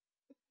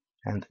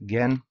 And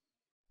again,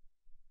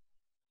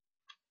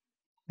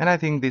 and I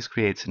think this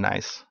creates a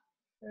nice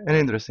and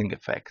interesting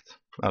effect.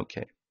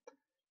 Okay.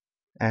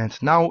 And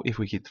now if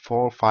we hit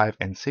 4, 5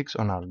 and 6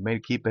 on our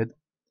numeric keypad,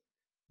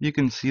 you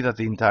can see that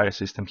the entire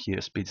system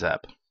here speeds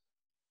up.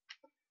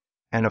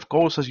 And of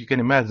course, as you can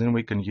imagine,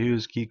 we can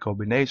use key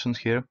combinations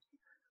here.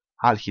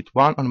 I'll hit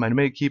 1 on my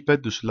numeric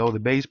keypad to slow the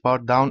base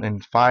part down,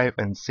 and 5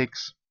 and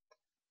 6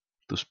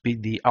 to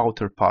speed the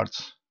outer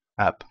parts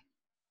up.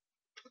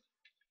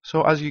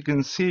 So as you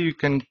can see, you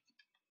can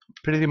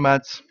pretty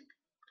much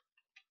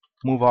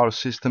move our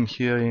system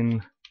here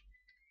in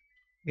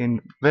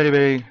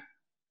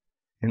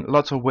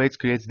lots of ways,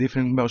 creates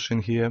different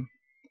motion here,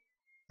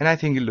 and I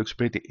think it looks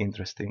pretty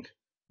interesting.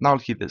 Now I'll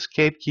hit the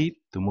escape key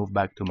to move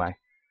back to my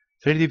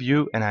 3D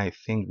view, and I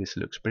think this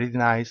looks pretty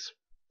nice.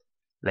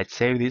 Let's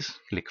save this,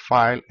 click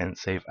File and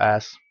Save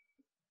As,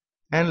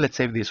 and let's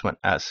save this one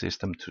as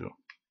System2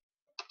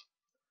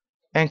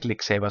 and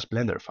click Save as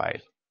Blender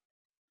file.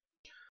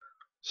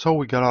 So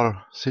we got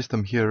our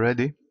system here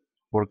ready,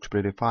 works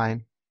pretty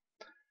fine,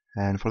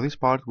 and for this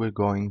part we're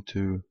going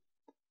to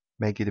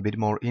make it a bit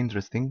more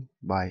interesting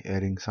by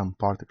adding some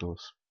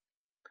particles.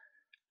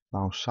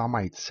 Now some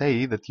might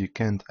say that you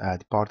can't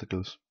add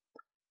particles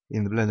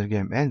in the Blender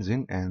game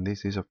engine, and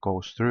this is of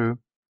course true,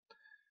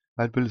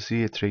 but we'll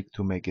see a trick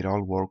to make it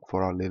all work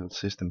for our little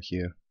system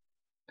here.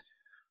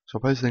 So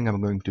first thing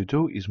I'm going to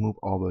do is move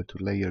over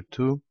to layer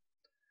 2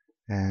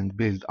 and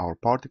build our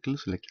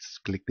particles. Let's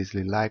click this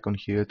little icon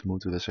here to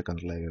move to the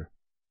second layer.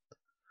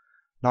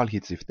 Now I'll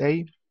hit Shift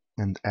A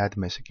and add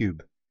Mesa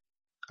Cube.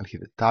 I'll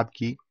hit the Tab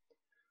key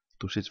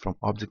to switch from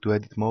object to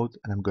edit mode,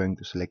 and I'm going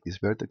to select this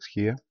vertex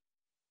here,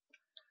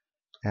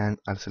 and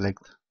I'll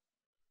select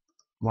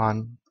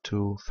 1,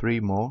 2, 3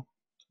 more,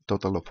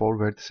 total of 4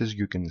 vertices.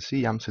 You can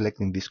see I'm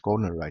selecting this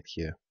corner right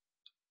here.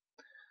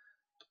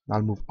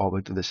 I'll move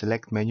over to the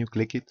select menu,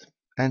 click it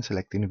and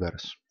select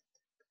inverse.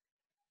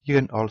 You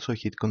can also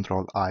hit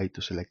Ctrl I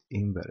to select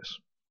inverse.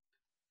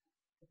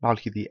 I'll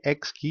hit the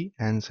X key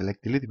and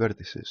select delete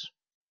vertices.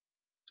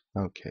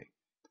 Okay.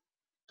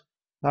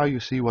 Now you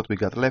see what we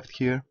got left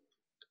here.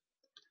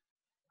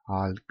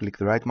 I'll click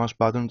the right mouse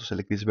button to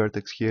select this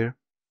vertex here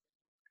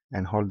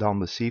and hold down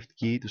the Shift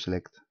key to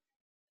select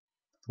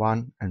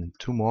 1 and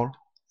 2 more,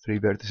 3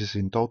 vertices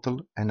in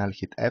total, and I'll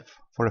hit F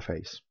for a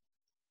face.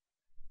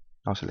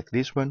 Now select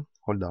this one,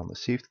 hold down the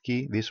Shift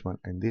key, this one,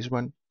 and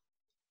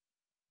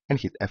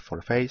hit F for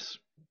a face.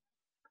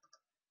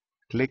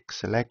 Click,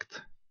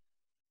 select,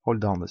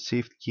 hold down the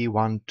Shift key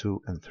 1,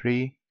 2, and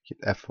 3, hit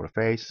F for a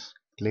face.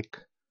 Click,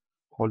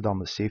 hold down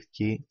the Shift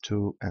key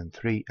 2 and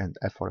 3, and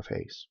F for a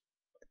face.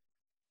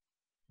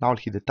 Now I'll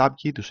hit the Tab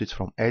key to switch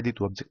from Edit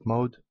to Object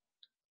mode.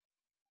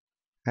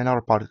 And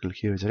our particle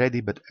here is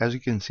ready, but as you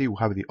can see we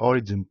have the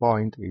origin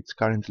point, it's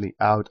currently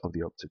out of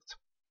the object.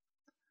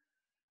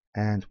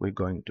 And we're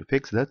going to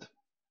fix that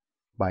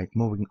by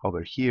moving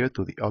over here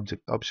to the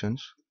Object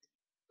Options,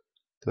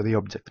 to the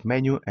Object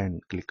menu,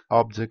 and click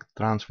Object,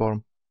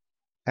 Transform,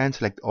 and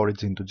select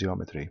Origin to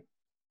Geometry.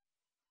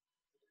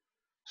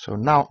 So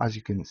now as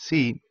you can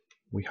see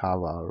we have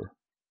our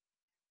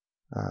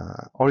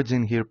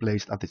origin here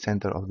placed at the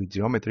center of the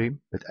geometry,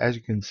 but as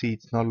you can see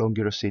it no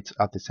longer sits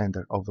at the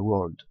center of the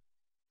world.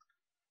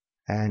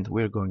 And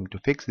we're going to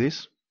fix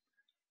this.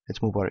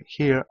 Let's move over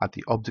here at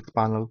the Object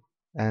panel,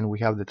 and we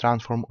have the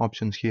transform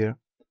options here,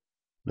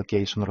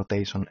 location,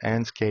 rotation,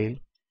 and scale.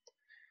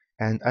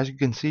 And as you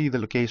can see the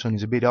location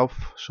is a bit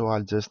off, so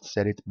I'll just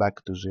set it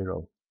back to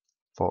 0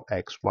 for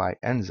X, Y,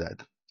 and Z.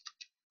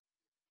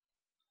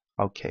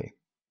 Okay.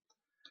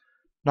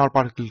 Now our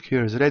particle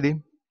here is ready.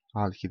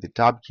 I'll hit the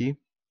Tab key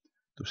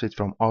to switch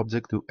from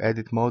object to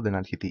edit mode, and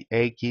I'll hit the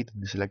A key to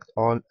deselect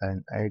all,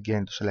 and A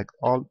again to select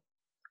all,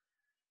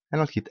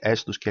 and I'll hit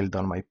S to scale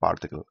down my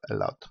particle a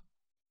lot.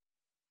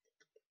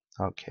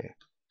 Okay.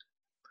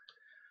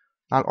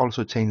 I'll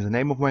also change the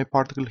name of my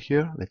particle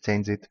here. Let's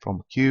change it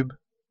from cube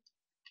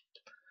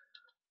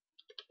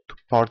to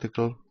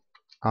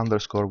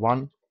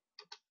particle_1.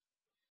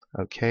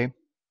 Okay. And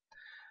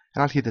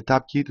I'll hit the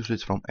tab key to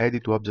switch from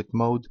edit to object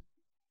mode,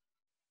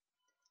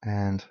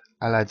 and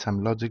I'll add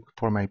some logic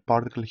for my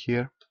particle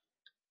here.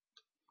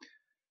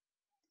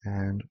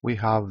 And we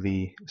have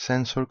the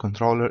sensor,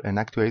 controller, and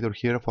actuator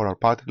here for our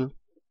particle.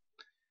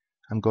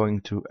 I'm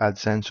going to add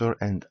sensor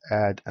and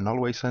add an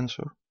always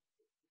sensor.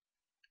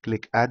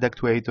 Click add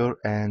actuator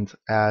and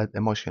add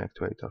a motion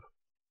actuator.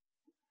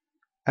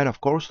 And of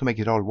course, to make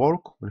it all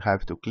work, we'll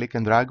have to click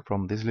and drag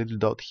from this little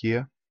dot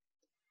here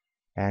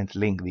and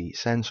link the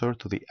sensor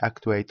to the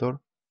actuator.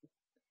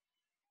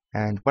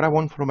 And what I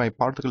want for my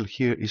particle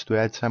here is to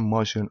add some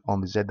motion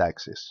on the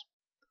z-axis.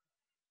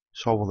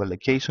 So for the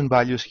location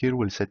values here,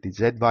 we'll set the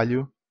z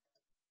value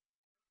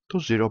to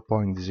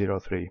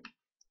 0.03,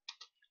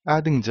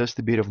 adding just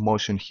a bit of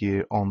motion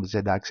here on the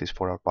z-axis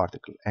for our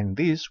particle, and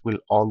this will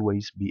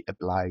always be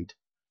applied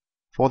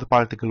for the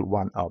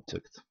Part.1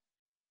 object.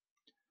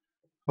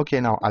 Okay,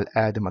 now I'll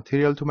add a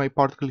material to my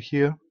particle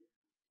here.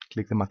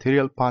 Click the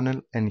material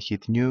panel and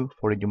hit new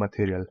for a new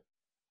material.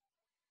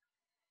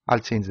 I'll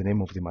change the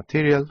name of the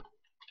material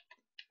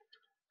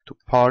to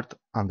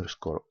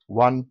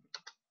Part_1,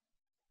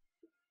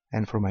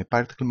 and for my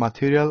particle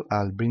material,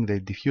 I'll bring the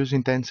diffuse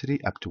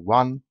intensity up to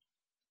 1.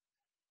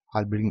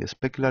 I'll bring the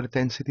specular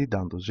intensity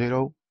down to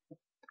 0,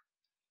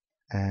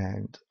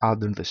 and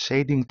under the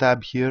shading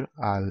tab here,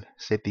 I'll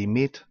set the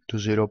emit to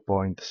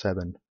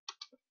 0.7,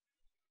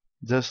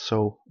 just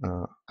so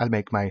I'll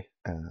make my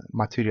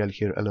material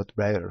here a lot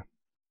brighter.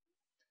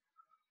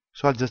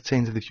 So I'll just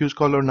change the diffuse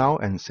color now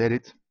and set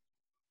it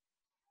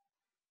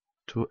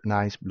to a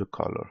nice blue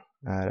color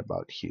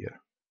about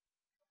here.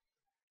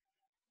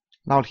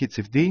 Now I'll hit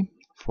Shift D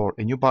for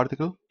a new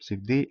particle,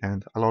 Shift D,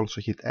 and I'll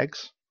also hit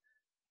X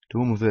to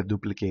move the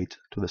duplicate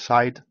to the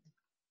side.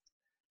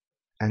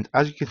 And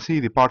as you can see,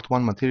 the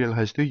Part.1 material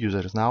has 2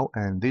 users now,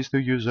 and these 2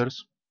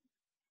 users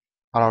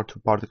are our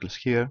 2 particles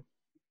here.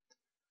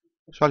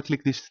 So I'll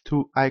click these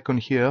 2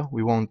 icons here.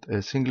 We want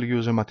a single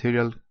user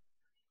material,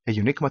 a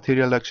unique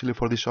material actually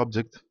for this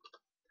object,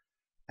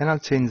 and I'll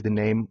change the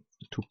name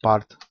to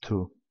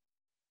Part2.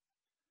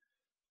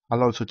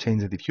 I'll also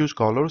change the diffuse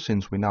color,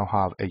 since we now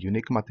have a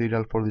unique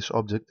material for this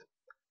object,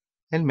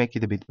 and make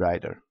it a bit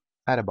brighter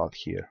at about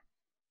here.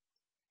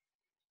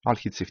 I'll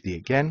hit Shift D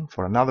again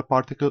for another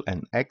particle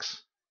and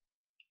X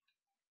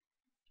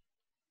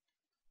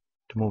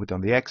to move it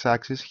on the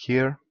X-axis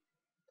here.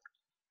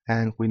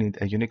 And we need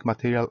a unique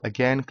material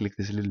again. Click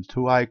this little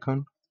 2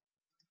 icon,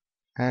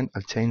 and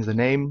I'll change the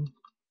name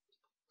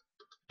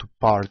to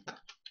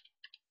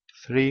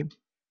Part3,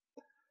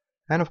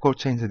 and of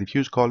course change the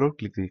diffuse color.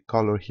 Click the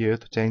color here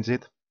to change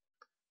it,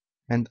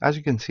 and as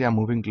you can see, I'm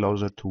moving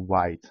closer to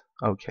white.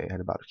 Okay, at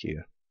about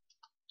here.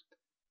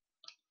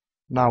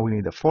 Now we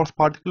need a 4th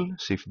particle,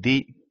 Shift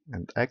D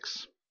and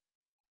X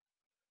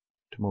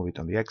to move it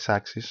on the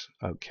X-axis.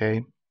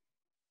 Okay,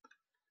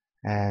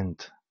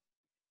 and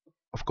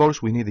of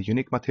course we need a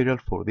unique material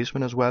for this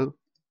one as well,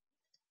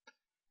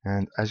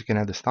 and as you can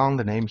understand,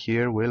 the name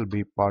here will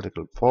be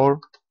particle 4.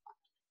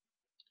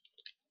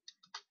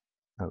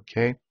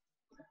 Okay,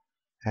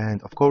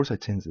 and of course I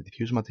change the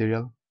diffuse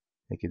material,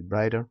 make it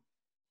brighter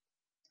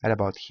at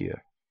about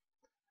here.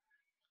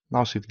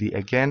 Now Shift D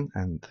again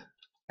and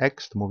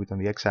X to move it on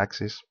the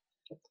X-axis.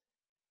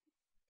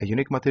 A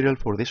unique material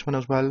for this one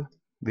as well.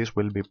 This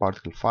will be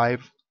particle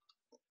 5,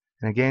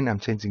 and again I'm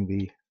changing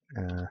the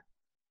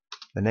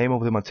name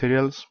of the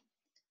materials,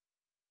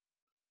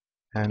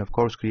 and of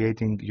course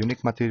creating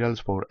unique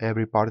materials for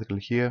every particle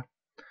here.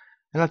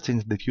 And I'll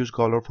change the diffuse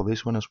color for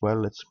this one as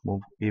well. Let's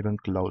move even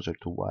closer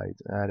to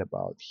white at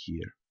about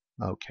here.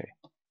 Okay.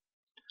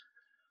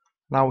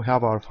 Now we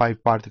have our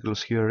 5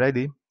 particles here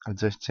ready. I'll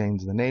just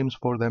change the names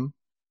for them.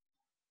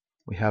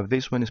 We have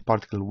this one is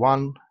particle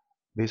 1.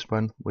 This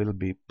one will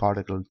be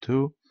particle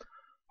 2.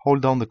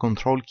 Hold down the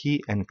control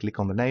key and click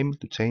on the name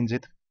to change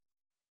it.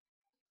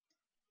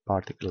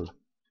 Particle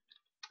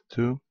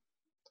 2.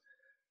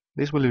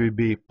 This will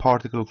be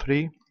particle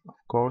 3, of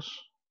course.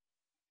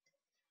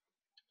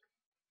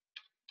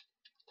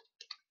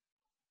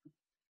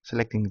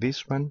 Selecting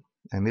this one,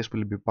 and this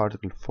will be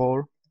particle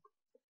 4.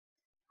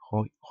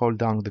 Hold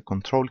down the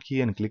control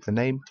key and click the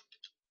name.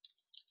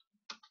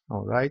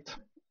 Alright,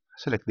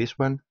 select this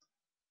one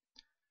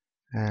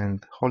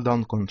and hold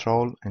down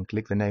control and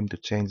click the name to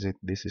change it.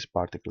 This is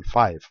particle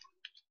 5.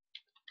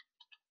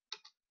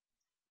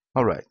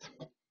 Alright,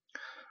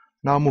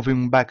 now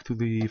moving back to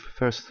the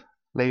first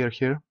layer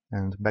here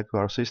and back to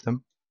our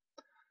system,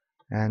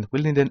 and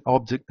we'll need an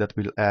object that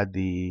will add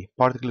the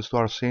particles to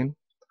our scene.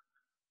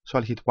 So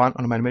I'll hit 1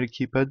 on my numeric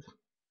keypad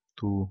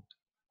to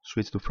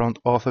switch to front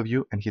ortho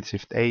view and hit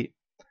Shift A,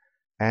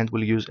 and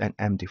we'll use an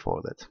empty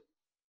for that.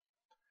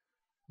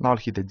 Now I'll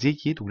hit the G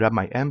key to grab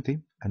my empty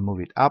and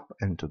move it up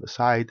and to the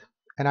side,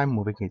 and I'm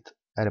moving it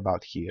at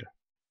about here.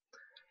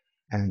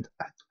 And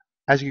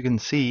as you can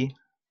see,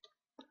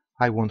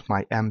 I want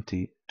my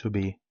empty to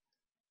be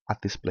at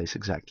this place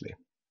exactly.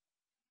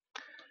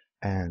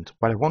 And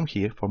what I want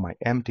here for my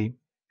empty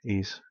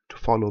is to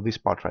follow this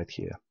part right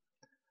here.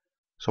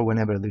 So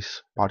whenever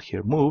this part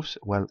here moves,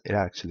 well, it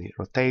actually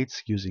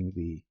rotates using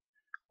the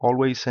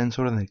always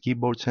sensor and the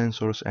keyboard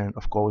sensors, and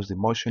of course the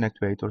motion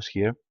actuators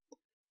here.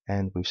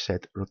 And we've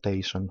set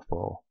rotation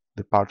for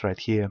the part right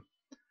here.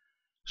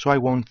 So I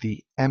want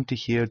the empty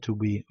here to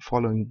be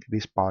following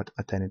this part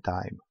at any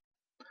time.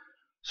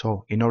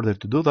 So in order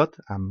to do that,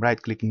 I'm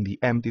right-clicking the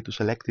empty to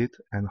select it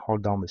and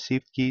hold down the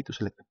Shift key to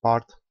select the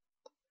part,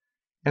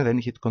 and then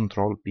hit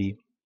Ctrl P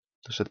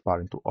to set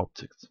parent to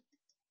object.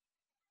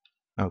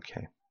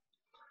 Okay.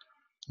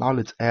 Now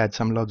let's add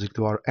some logic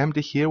to our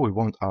empty here. We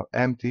want our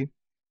empty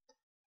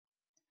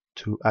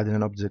to add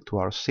an object to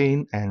our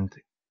scene, and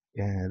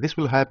this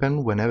will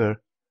happen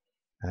whenever,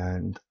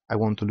 and I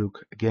want to look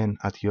again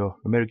at your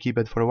numeric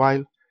keypad for a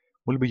while,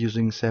 we'll be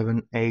using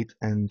 7, 8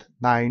 and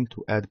 9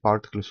 to add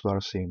particles to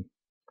our scene.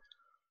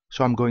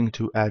 So I'm going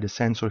to add a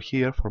sensor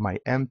here for my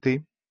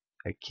empty,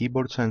 a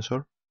keyboard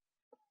sensor,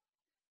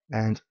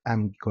 and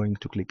I'm going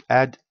to click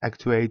Add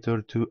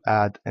Actuator to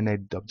add an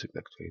Edit Object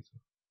Actuator.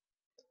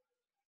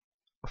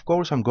 Of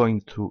course, I'm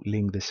going to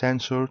link the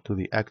sensor to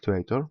the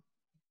actuator,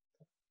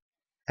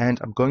 and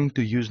I'm going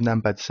to use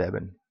numpad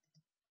 7.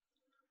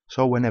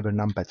 So whenever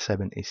numpad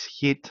 7 is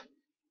hit,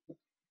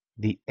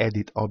 the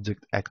Edit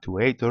Object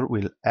Actuator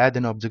will add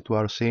an object to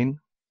our scene,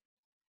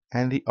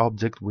 and the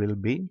object will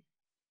be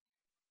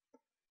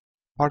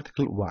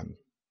particle 1.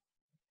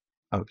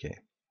 Okay.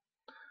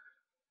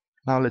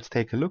 Now let's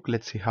take a look.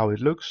 Let's see how it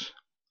looks.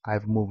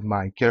 I've moved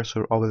my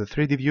cursor over the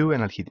 3D view,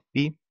 and I'll hit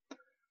P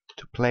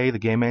to play the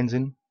game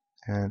engine.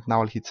 And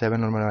now I'll hit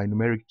 7 on my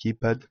numeric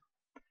keypad,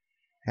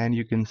 and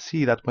you can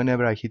see that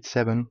whenever I hit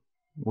 7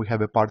 we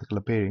have a particle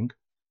appearing,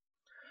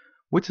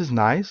 which is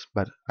nice,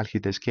 but I'll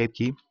hit the escape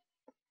key.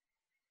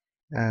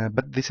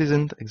 But this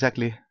isn't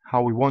exactly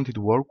how we want it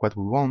to work. What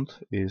we want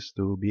is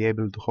to be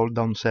able to hold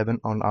down 7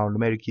 on our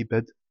numeric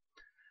keypad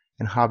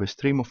and have a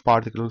stream of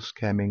particles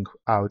coming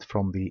out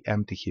from the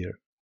empty here.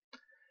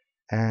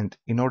 And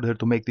in order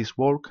to make this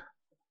work,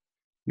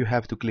 you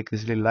have to click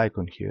this little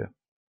icon here.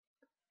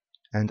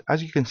 And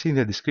as you can see in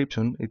the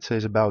description, it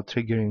says about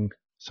triggering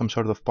some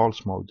sort of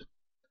pulse mode.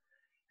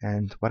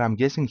 And what I'm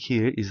guessing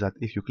here is that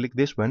if you click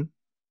this one,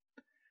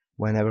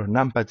 whenever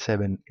numpad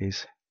 7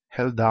 is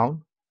held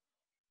down,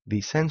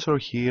 the sensor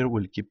here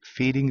will keep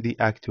feeding the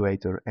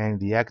actuator, and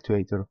the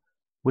actuator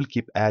will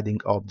keep adding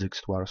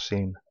objects to our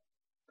scene.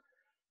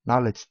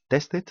 Now let's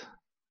test it.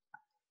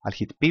 I'll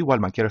hit P while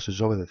my cursor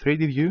is over the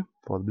 3D view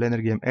for the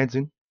Blender game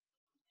engine,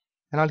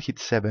 and I'll hit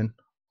 7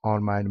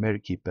 on my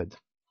numeric keypad.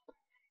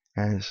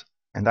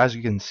 And as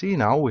you can see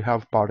now, we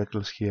have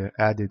particles here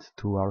added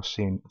to our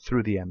scene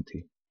through the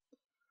empty.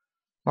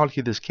 Now I'll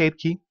hit the escape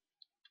key.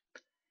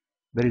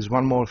 There is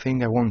one more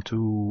thing I want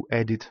to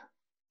edit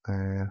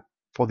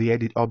for the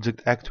edit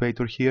object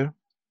actuator here.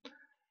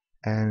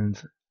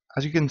 And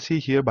as you can see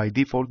here, by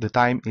default the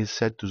time is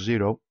set to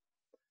 0.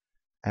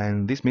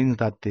 And this means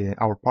that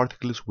our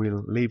particles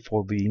will live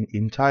for the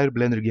entire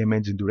Blender game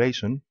engine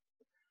duration.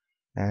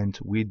 And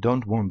we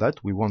don't want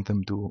that. We want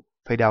them to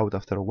fade out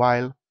after a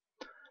while.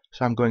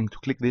 So I'm going to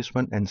click this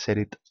one and set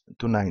it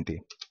to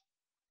 90.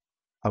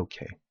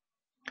 Okay.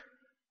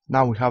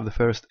 Now we have the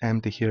first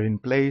empty here in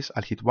place.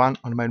 I'll hit 1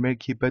 on my numeric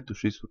keypad to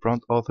switch to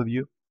front ortho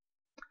view.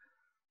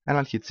 And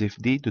I'll hit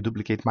Shift D to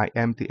duplicate my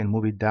empty and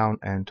move it down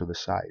and to the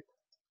side.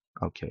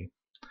 Okay.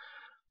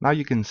 Now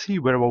you can see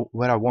where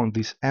I want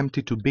this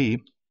empty to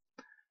be,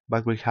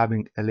 but we're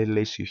having a little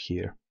issue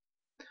here.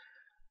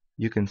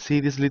 You can see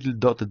this little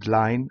dotted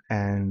line,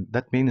 and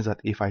that means that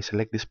if I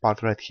select this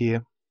part right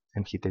here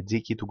and hit the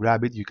G key to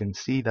grab it, you can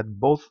see that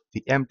both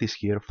the empties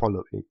here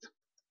follow it.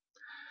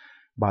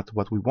 But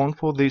what we want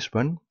for this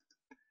one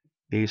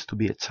is to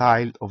be a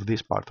child of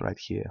this part right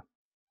here.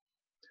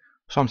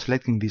 So I'm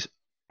selecting this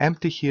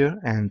empty here,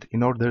 and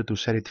in order to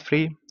set it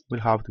free,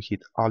 we'll have to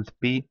hit Alt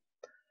P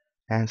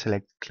and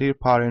select Clear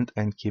Parent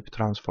and keep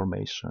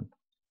transformation.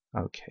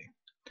 Okay.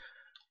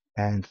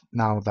 And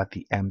now that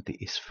the empty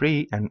is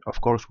free, and of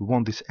course we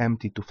want this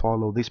empty to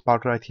follow this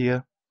part right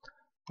here,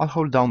 I'll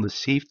hold down the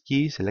Shift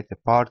key, select the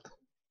part,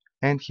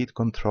 and hit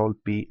Ctrl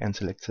P and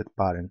select Set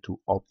Parent to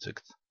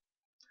Object.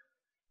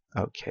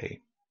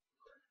 Okay.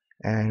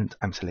 And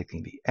I'm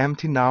selecting the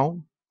empty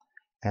now,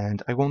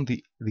 and I want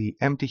the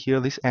empty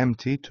here, this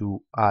empty,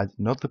 to add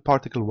not the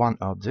particle 1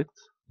 object,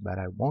 but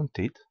I want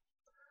it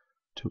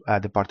to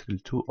add the particle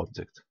 2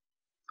 object.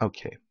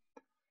 Okay.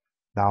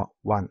 Now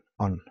 1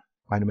 on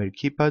my numeric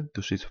keypad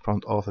to switch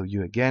front ortho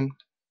view again,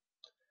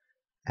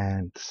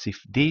 and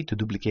Shift D to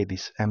duplicate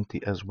this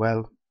empty as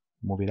well,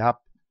 move it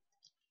up,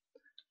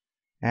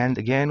 and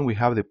again we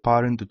have the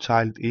parent to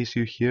child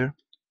issue here.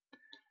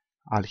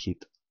 I'll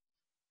hit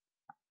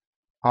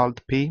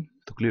Alt P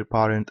to clear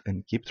parent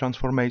and keep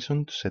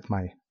transformation to set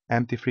my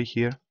empty free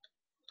here.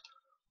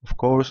 Of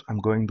course, I'm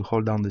going to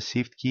hold down the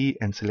Shift key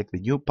and select the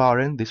new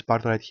parent, this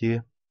part right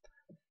here,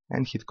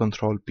 and hit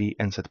Ctrl P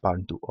and set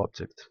parent to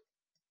object.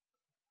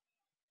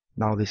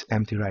 Now this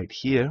empty right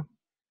here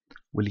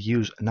will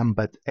use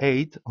numpad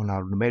 8 on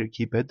our numeric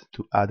keypad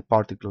to add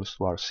particles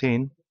to our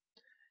scene,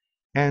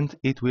 and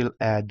it will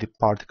add the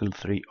particle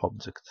 3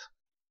 object.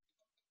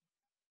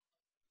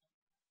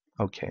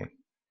 Okay.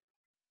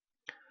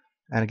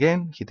 And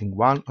again, hitting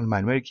 1 on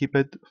my numeric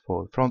keypad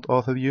for front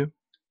author view,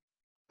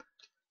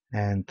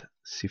 and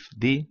Shift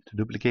D to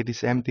duplicate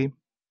this empty,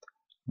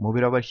 move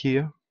it over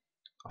here.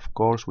 Of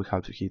course, we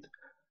have to hit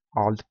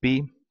Alt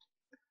P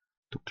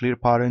to clear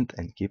parent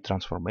and keep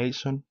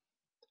transformation.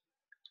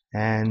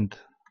 And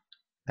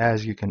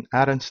as you can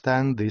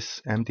understand,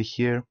 this empty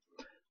here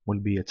will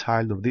be a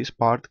child of this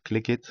part.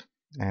 Click it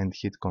and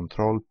hit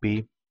Ctrl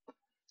P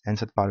and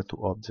set parent to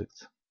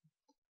object.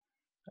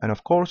 And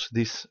of course,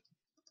 this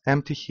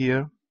empty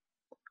here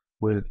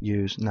will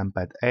use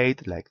numpad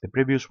 8 like the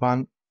previous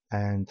one,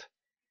 and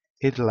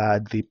it'll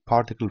add the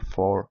particle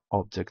 4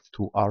 object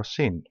to our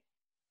scene.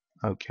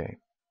 Okay.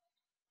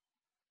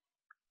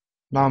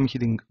 Now I'm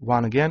hitting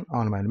 1 again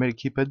on my numeric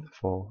keypad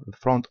for the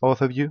front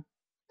author view,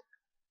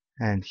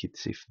 and hit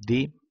Shift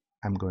D.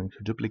 I'm going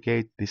to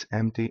duplicate this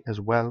empty as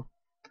well,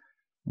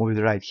 move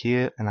it right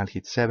here, and I'll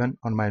hit 7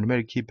 on my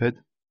numeric keypad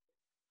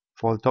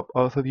for the top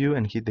author view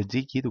and hit the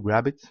G key to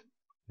grab it.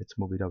 Let's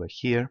move it over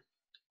here,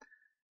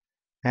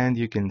 and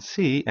you can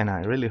see, and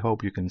I really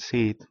hope you can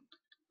see it,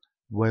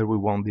 where we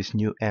want this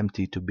new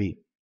empty to be.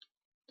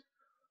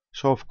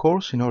 So of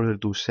course, in order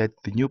to set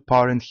the new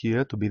parent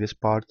here to be this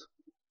part,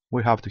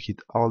 we have to hit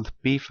Alt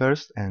P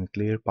first and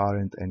clear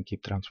parent and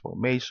keep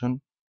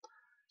transformation,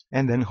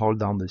 and then hold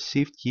down the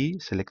Shift key,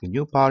 select the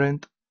new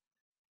parent,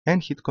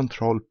 and hit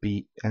Ctrl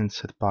P and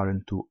set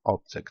parent to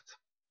object.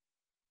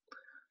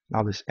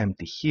 Now this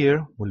empty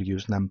here will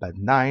use numpad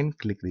 9,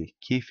 click the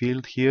key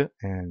field here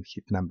and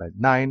hit numpad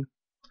 9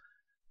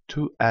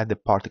 to add the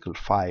particle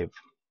 5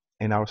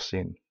 in our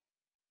scene.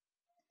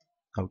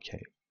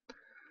 Okay.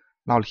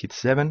 Now I'll hit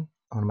 7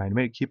 on my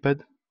numeric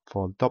keypad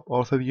for the top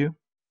author view.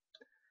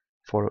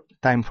 For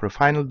time for a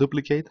final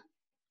duplicate,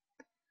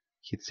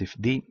 hit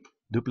Shift D,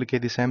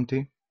 duplicate this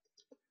empty.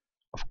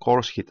 Of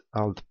course, hit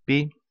Alt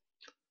P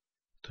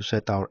to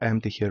set our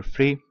empty here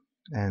free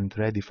and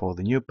ready for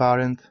the new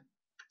parent.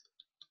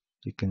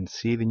 You can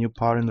see the new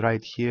parent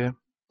right here.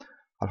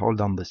 I'll hold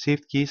down the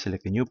Shift key,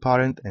 select the new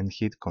parent and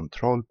hit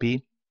Ctrl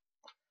P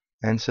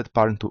and set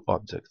parent to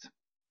object.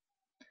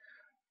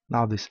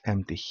 Now this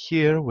empty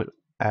here will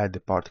add the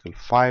particle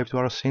 5 to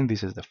our scene.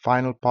 This is the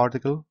final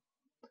particle,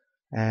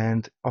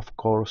 and of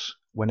course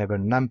whenever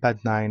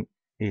numpad 9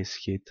 is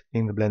hit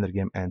in the Blender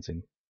game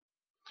engine.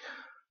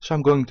 So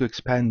I'm going to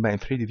expand my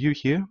 3D view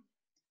here,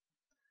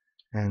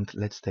 and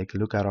let's take a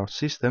look at our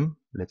system.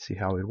 Let's see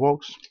how it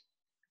works.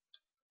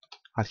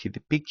 I'll hit the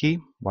P key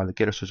while the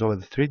cursor is over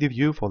the 3D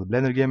view for the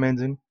Blender game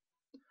engine,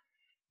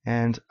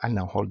 and I'll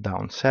now hold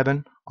down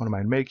 7 on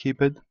my numeric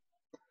keypad,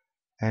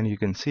 and you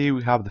can see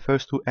we have the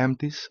first two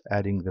empties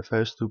adding the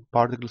first two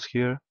particles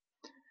here,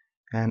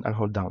 and I'll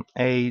hold down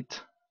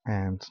 8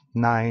 and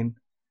 9,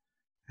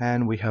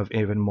 and we have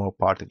even more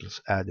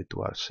particles added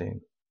to our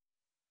scene.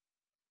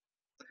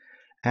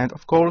 And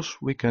of course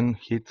we can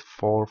hit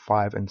 4,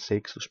 5 and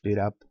 6 to speed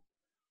up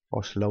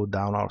or slow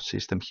down our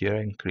system here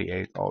and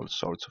create all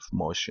sorts of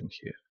motion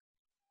here.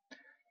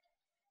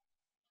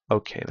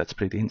 Okay, that's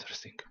pretty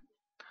interesting.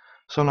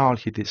 So now I'll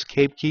hit the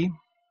escape key.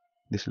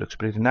 This looks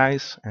pretty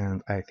nice,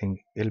 and I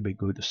think it'll be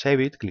good to save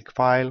it. Click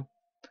File,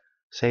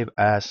 Save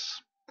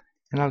As,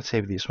 and I'll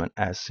save this one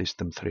as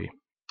System 3.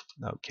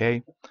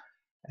 Okay,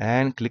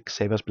 and click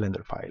Save as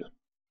Blender file.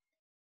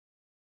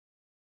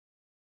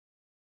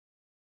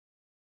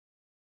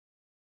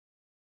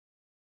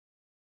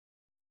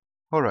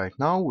 Alright,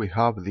 now we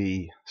have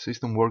the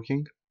system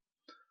working.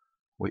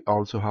 We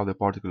also have the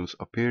particles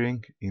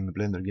appearing in the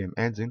Blender game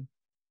engine.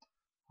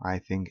 I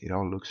think it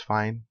all looks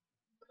fine.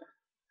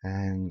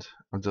 And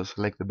I'll just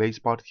select the base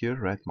part here,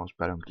 right mouse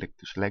button click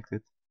to select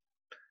it,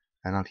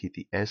 and I'll hit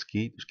the S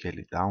key to scale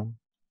it down.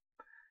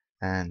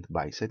 And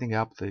by setting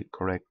up the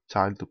correct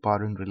child to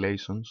parent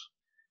relations,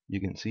 you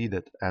can see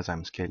that as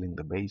I'm scaling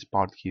the base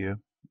part here,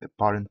 the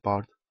parent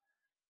part,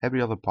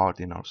 every other part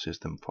in our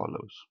system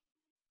follows.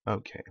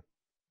 Okay,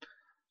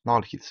 now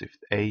I'll hit Shift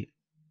A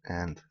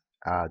and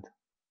add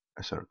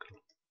a circle.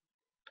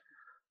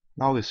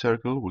 Now the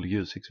circle will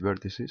use 6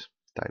 vertices.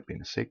 Type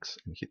in 6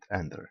 and hit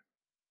enter.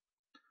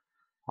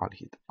 I'll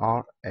hit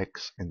R,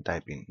 X and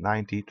type in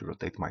 90 to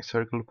rotate my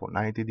circle for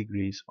 90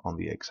 degrees on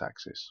the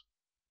X-axis.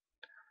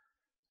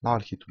 Now I'll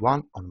hit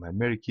 1 on my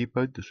numeric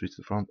keypad to switch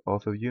to front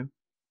author view,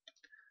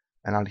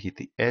 and I'll hit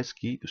the S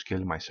key to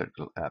scale my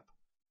circle up.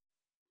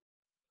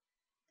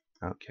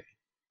 Okay.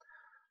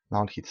 Now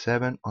I'll hit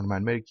 7 on my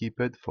numeric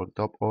keypad for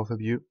top author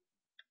view,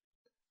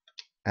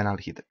 and I'll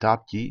hit the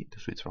Tab key to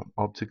switch from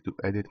object to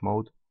edit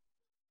mode,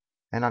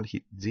 and I'll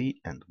hit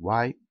Z and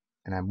Y,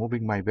 and I'm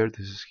moving my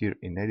vertices here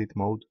in edit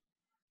mode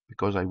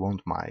because I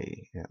want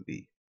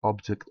the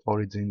object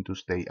origin to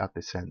stay at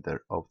the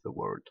center of the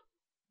world.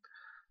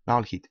 Now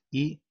I'll hit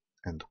E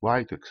and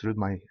Y to extrude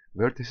my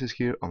vertices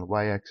here on the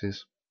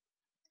Y-axis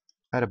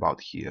at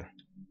about here.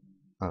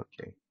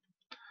 Okay.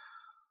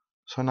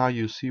 So now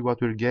you see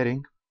what we're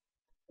getting.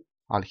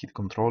 I'll hit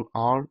Ctrl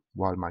R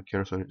while my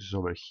cursor is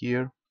over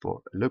here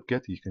for a loop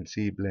get. You can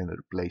see Blender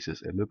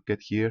places a loop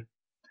get here.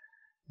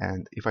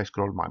 And if I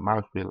scroll my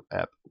mouse wheel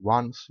up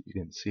once, you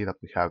can see that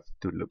we have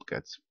 2 loop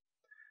gets.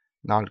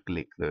 Now I'll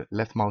click the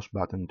left mouse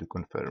button to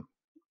confirm.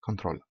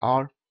 Ctrl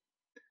R,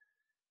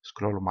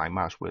 scroll my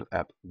mouse wheel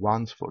up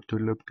once for 2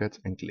 loop gets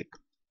and click.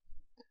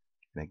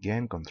 And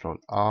again Ctrl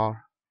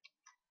R,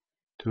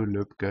 2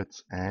 loop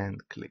gets and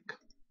click.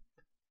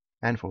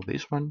 And for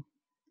this one,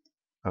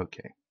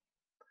 okay.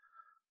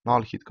 Now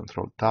I'll hit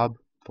Ctrl Tab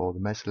for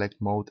the mesh select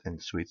mode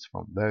and switch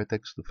from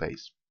vertex to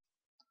face.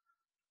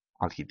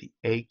 I'll hit the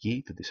A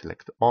key to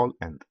deselect all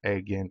and A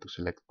again to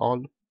select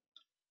all.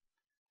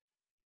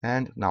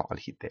 And now I'll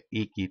hit the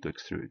E key to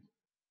extrude.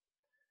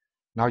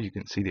 Now you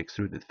can see the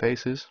extruded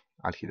faces.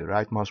 I'll hit the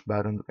right mouse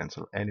button to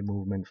cancel any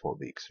movement for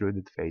the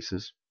extruded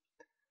faces.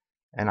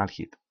 And I'll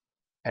hit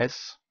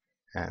S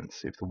and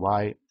Shift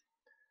Y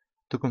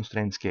to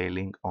constrain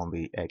scaling on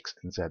the X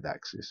and Z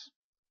axis.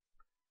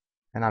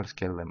 And I'll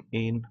scale them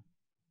in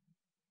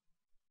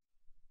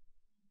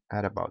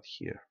at about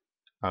here.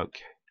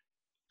 Okay.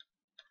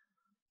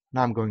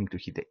 Now I'm going to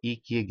hit the E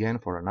key again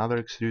for another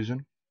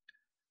extrusion.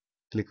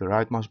 Click the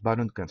right mouse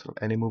button to cancel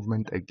any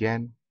movement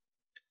again.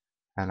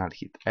 And I'll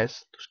hit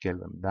S to scale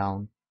them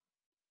down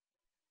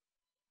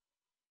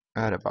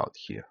at about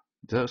here.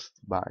 Just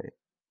by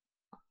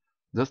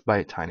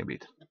a tiny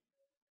bit.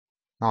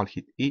 Now I'll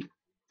hit E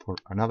for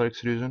another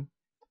extrusion.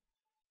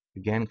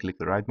 Again, click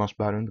the right mouse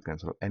button to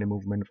cancel any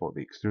movement for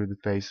the extruded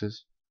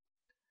faces.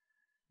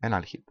 And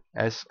I'll hit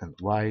S and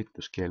Y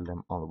to scale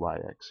them on the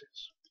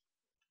Y-axis.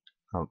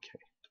 Okay.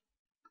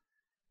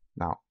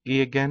 Now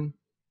E again,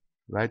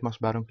 right mouse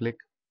button click,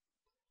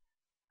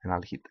 and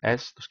I'll hit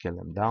S to scale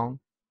them down.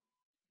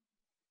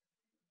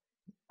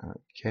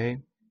 Okay.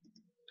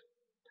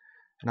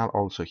 And I'll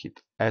also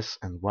hit S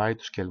and Y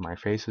to scale my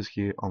faces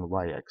here on the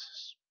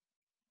Y-axis.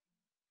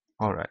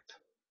 Alright.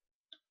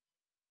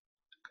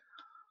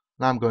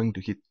 Now I'm going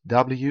to hit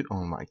W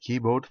on my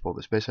keyboard for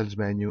the specials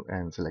menu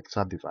and select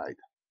subdivide.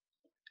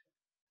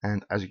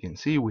 And as you can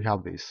see, we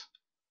have this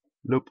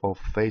loop of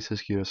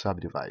faces here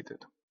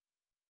subdivided.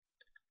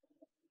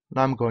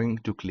 Now I'm going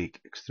to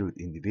click extrude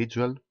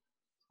individual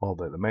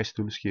over the mesh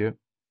tools here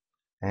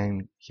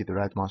and hit the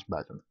right mouse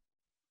button.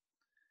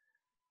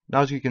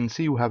 Now as you can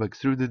see, we have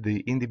extruded the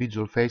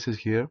individual faces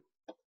here.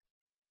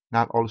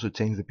 Now I'll also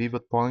change the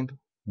pivot point,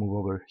 move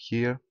over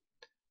here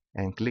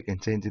and click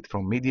and change it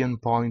from median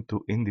point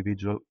to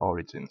individual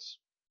origins.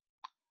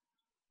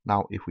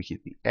 Now if we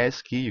hit the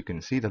S key, you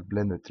can see that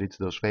Blender treats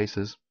those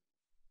faces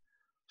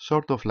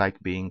sort of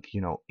like being,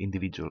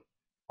 individual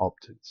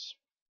objects.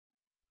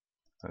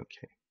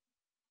 Okay.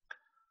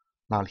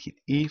 Now I'll hit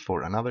E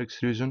for another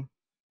extrusion,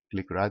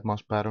 click right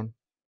mouse button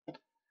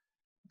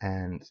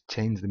and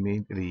change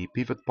the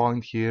pivot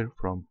point here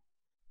from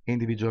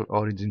individual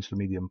origins to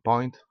median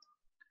point.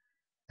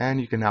 And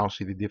you can now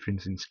see the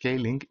difference in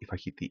scaling. If I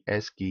hit the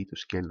S key to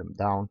scale them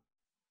down,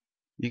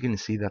 you can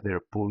see that they're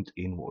pulled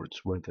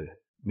inwards where the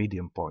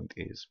median point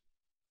is.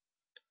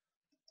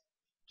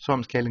 So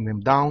I'm scaling them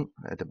down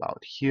at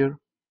about here,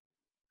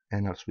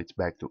 and I'll switch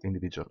back to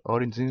individual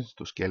origins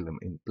to scale them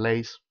in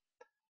place,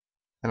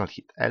 and I'll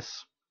hit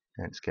S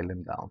and scale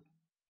them down.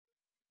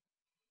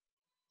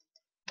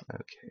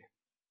 Okay.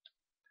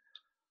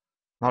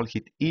 Now I'll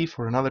hit E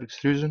for another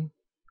extrusion,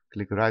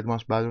 click the right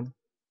mouse button,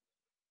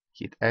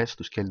 hit S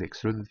to scale the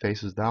extruded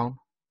faces down.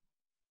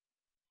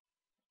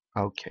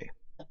 Okay.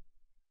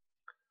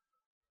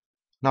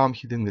 Now I'm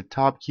hitting the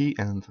Tab key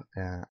and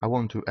I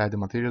want to add a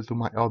material to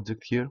my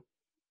object here.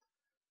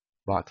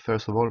 But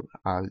first of all,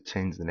 I'll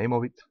change the name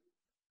of it.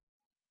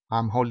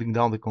 I'm holding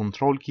down the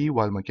Control key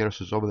while my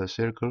cursor is over the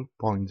circle,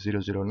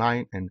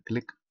 0.009, and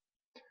click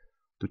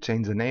to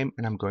change the name,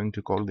 and I'm going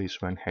to call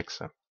this one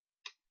Hexa.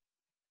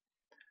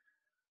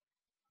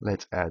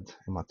 Let's add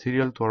a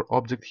material to our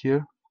object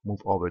here,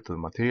 move over to the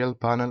Material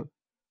panel,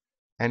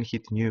 and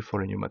hit New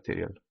for a new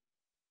material.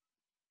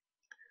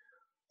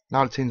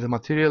 Now I'll change the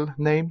material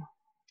name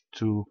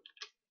to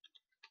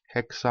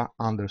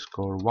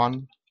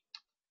Hexa_1,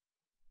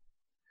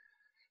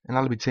 and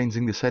I'll be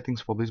changing the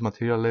settings for this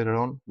material later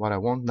on. What I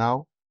want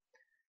now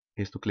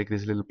is to click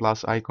this little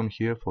plus icon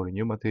here for a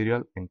new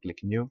material and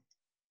click New,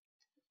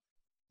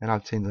 and I'll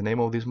change the name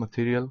of this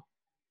material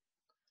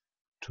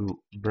to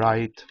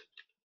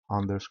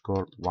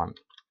Bright_1.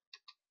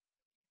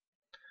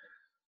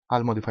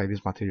 I'll modify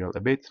this material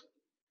a bit.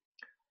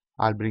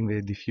 I'll bring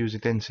the diffuse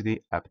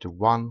intensity up to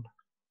 1,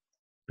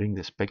 bring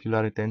the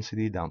specular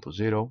intensity down to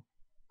 0,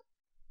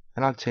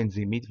 and I'll change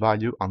the emit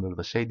value under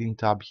the shading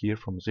tab here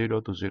from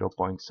 0 to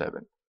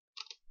 0.7.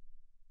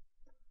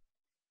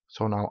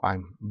 So now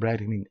I'm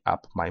brightening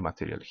up my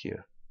material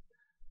here.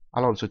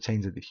 I'll also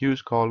change the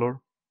diffuse color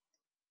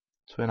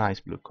to a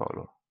nice blue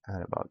color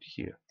at about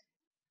here.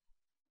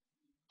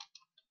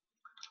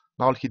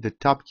 Now I'll hit the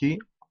Tab key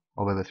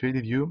over the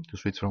 3D view to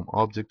switch from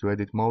object to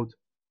edit mode,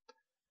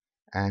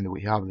 and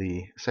we have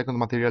the second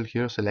material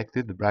here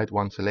selected, the bright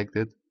one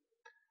selected,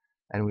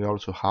 and we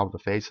also have the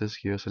faces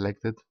here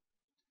selected.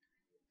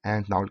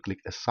 And now I'll click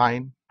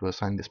assign to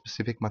assign the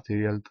specific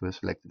material to the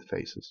selected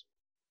faces.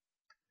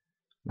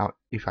 Now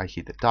if I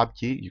hit the tab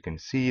key, you can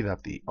see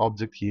that the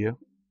object here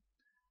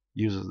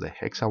uses the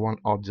Hexa1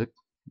 object,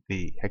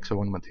 the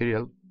Hexa1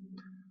 material,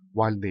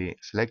 while the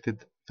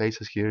selected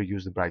faces here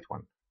use the bright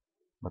one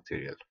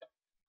material.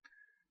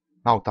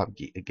 Now tab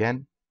key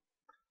again,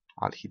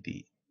 I'll hit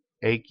the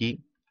A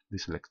key,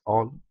 deselect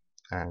all,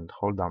 and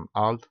hold down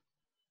Alt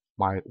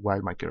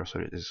while my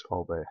cursor is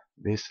over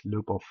this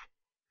loop of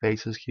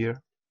faces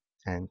here,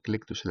 and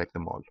click to select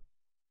them all.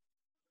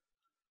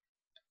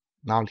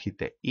 Now I'll hit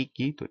the E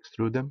key to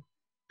extrude them,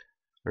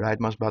 right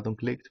mouse button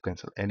click to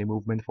cancel any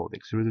movement for the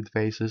extruded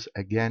faces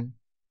again,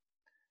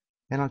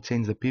 and I'll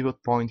change the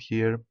pivot point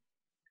here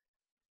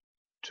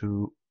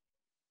to,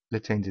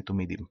 let's change it to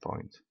medium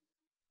point.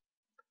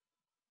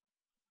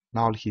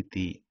 Now I'll hit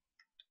the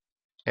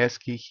S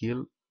key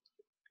here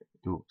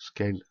to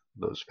scale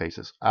those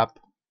faces up,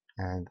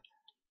 and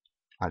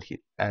I'll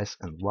hit S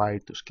and Y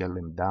to scale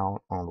them down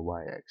on the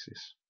Y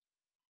axis.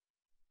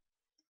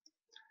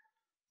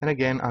 And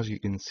again, as you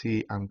can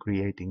see, I'm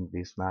creating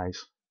this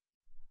nice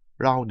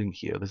rounding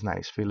here, this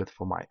nice fillet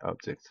for my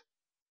object.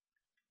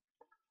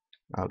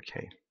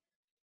 Okay.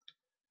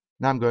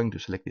 Now I'm going to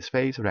select this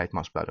face, right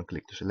mouse button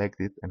click to select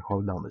it, and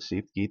hold down the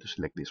shift key to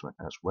select this one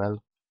as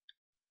well.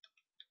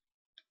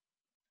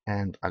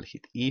 And I'll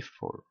hit E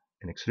for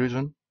an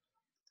extrusion,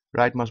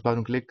 right mouse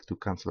button click to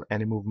cancel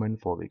any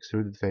movement for the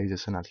extruded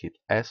faces, and I'll hit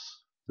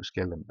S to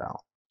scale them down.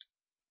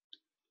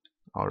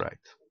 Alright.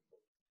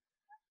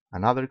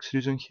 Another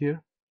extrusion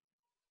here,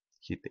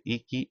 hit the E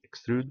key,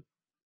 extrude,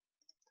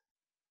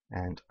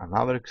 and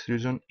another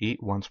extrusion, E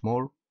once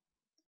more,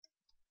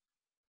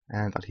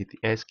 and I'll hit the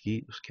S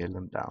key to scale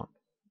them down.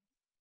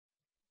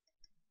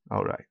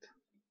 Alright.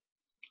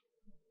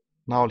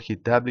 Now I'll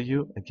hit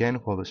W again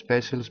for the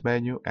specials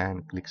menu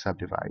and click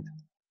subdivide.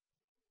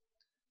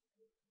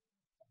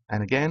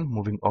 And again,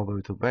 moving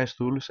over to mesh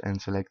tools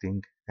and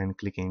selecting and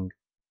clicking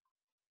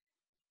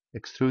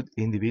extrude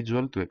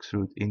individual to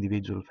extrude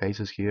individual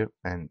faces here,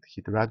 and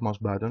hit the right mouse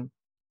button.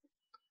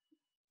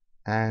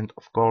 And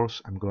of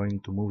course, I'm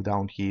going to move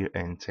down here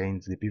and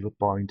change the pivot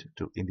point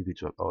to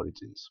individual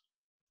origins.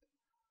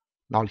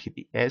 Now I'll hit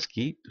the S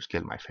key to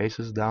scale my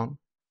faces down.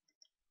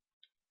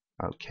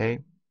 Okay.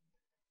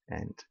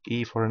 And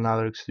E for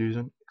another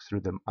extrusion,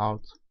 extrude them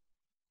out.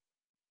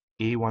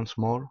 E once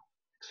more,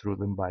 extrude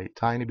them by a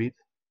tiny bit,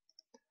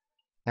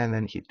 and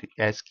then hit the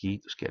S key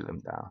to scale them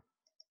down.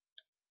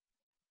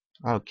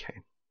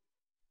 Okay.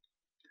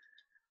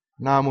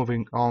 Now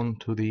moving on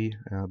to the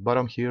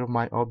bottom here of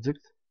my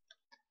object,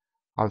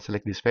 I'll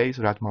select this face,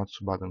 right mouse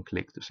button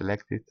click to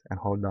select it, and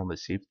hold down the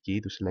shift key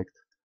to select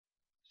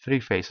 3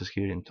 faces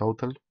here in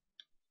total.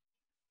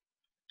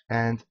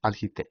 And I'll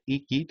hit the E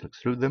key to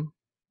extrude them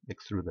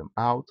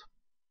out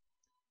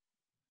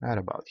at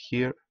about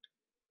here,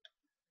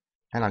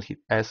 and I'll hit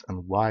S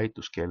and Y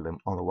to scale them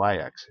on the Y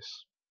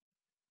axis.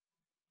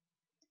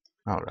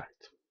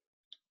 Alright.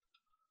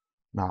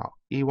 Now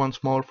E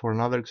once more for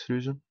another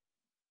extrusion.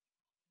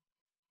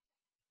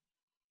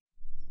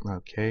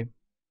 Okay.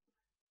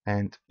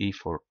 And E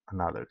for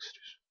another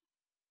extrusion.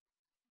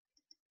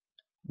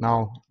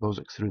 Now those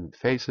extruded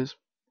faces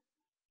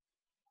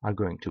are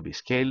going to be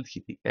scaled,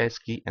 hit the S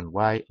key and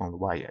Y on the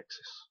Y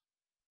axis.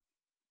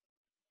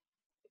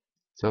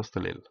 Just a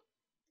little.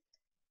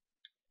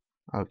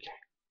 Okay.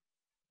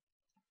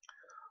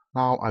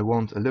 Now I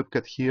want a loop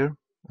cut here.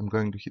 I'm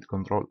going to hit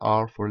Ctrl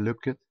R for a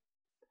loop cut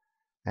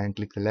and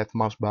click the left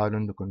mouse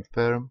button to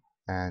confirm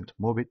and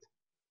move it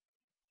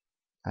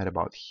at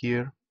about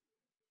here.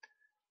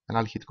 And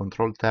I'll hit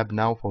Ctrl Tab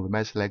now for the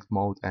mesh select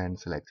mode and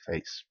select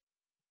face.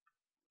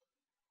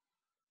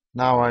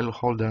 Now I'll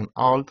hold down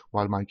Alt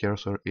while my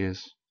cursor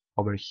is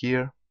over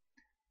here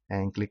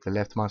and click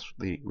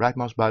the right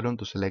mouse button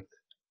to select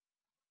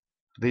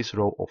this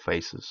row of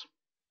faces.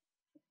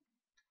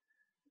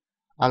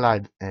 I'll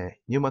add a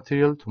new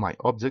material to my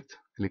object,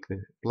 click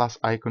the plus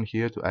icon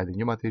here to add a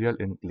new material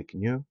and click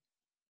new.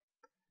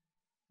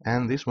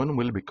 And this one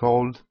will be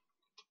called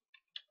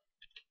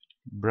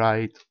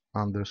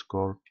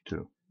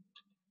bright_2.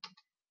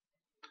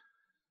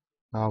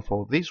 Now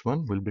for this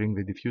one, we'll bring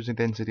the diffuse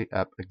intensity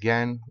up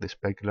again, the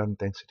specular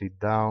intensity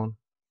down,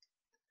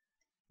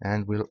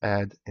 and we'll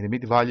add an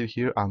emit value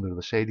here under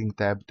the shading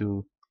tab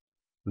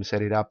we'll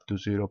set it up to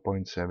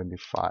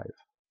 0.75.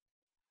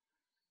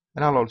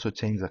 And I'll also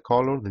change the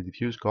color, the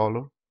diffuse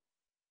color,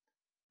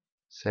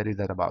 set it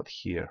at about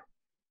here.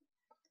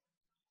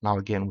 Now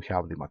again we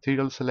have the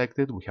material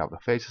selected, we have the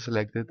faces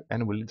selected,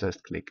 and we'll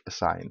just click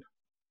assign.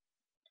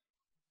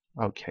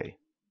 Okay.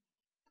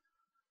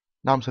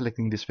 Now I'm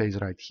selecting this face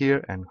right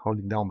here and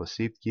holding down the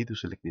shift key to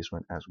select this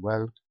one as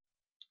well.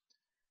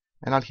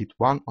 And I'll hit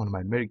 1 on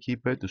my mirror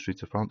keypad to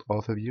switch the front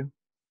ortho view.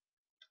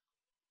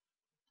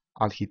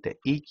 I'll hit the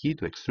E key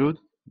to extrude.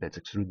 Let's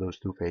extrude those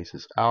 2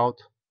 faces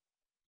out.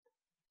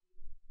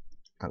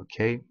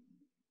 Okay,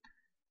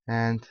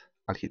 and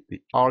I'll hit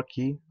the R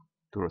key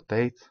to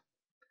rotate.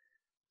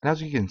 And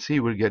as you can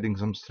see, we're getting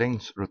some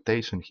strange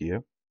rotation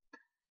here,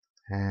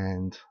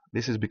 and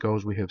this is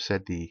because we have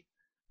set the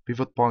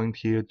pivot point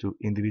here to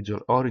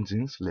individual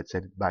origins. Let's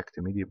set it back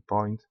to medium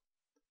point.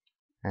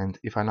 And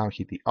if I now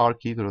hit the R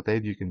key to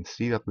rotate, you can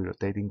see that we're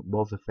rotating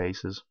both the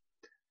faces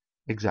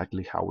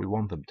exactly how we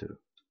want them to.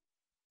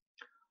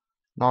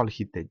 Now I'll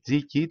hit the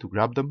G key to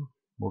grab them,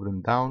 move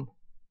them down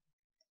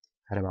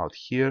at about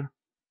here.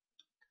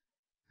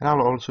 And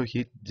I'll also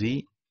hit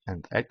G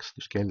and X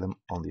to scale them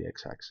on the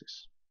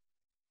X-axis.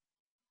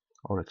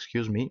 Or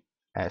excuse me,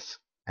 S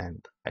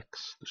and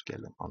X to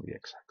scale them on the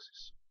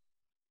X-axis.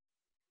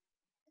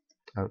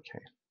 Okay.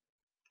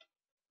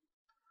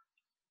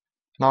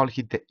 Now I'll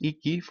hit the E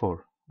key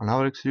for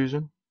another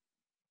extrusion.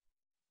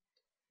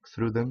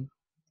 Extrude them.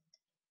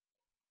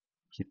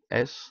 Hit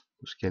S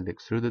to scale the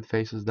extruded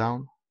faces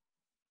down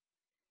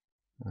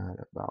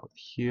at about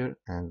here,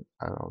 and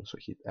I'll also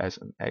hit S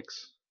and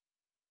X.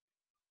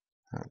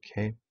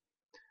 Okay.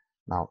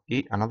 Now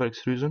E, another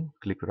extrusion.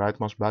 Click the right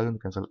mouse button to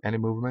cancel any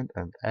movement,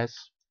 and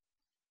S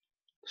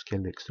to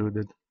scale the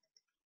extruded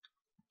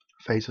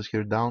faces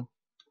here down.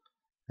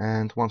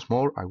 And once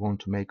more, I want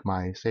to make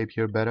my shape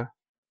here better.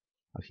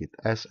 I'll hit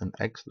S and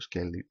X to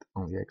scale it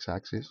on the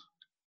X-axis.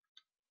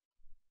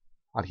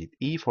 I'll hit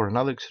E for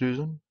another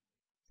extrusion.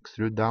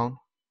 Extrude down.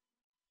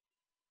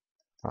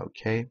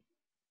 Okay.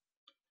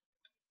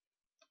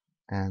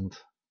 And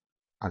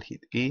I'll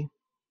hit E,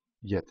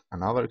 yet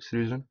another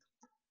extrusion.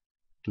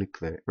 Click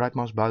the right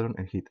mouse button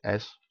and hit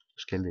S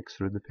to scale the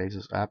extruded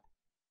faces up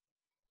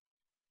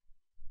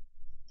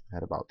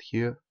at about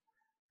here.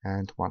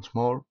 And once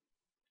more,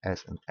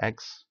 S and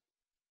X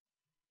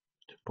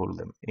to pull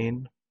them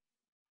in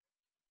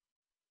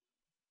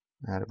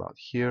at about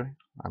here.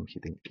 I'm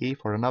hitting E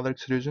for another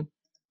extrusion.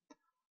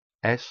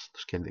 S to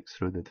scale the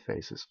extruded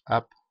faces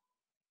up.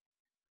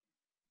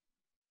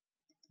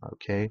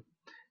 Okay.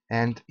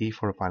 And E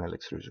for a final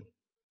extrusion.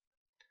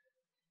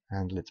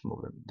 And let's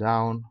move them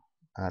down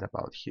at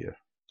about here.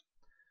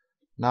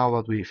 Now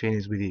that we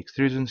finish with the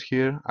extrusions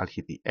here, I'll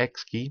hit the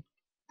X key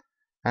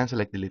and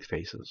select delete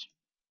faces.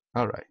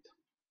 Alright.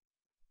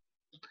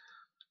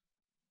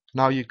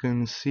 Now you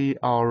can see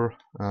our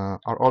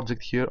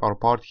object here, our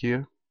part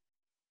here,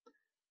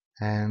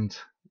 and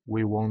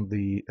we want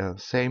the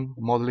same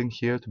modeling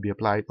here to be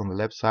applied on the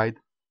left side.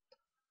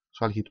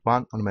 So I'll hit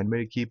 1 on my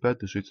mirror keypad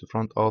to switch to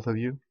front ortho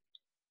view,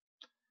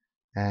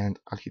 and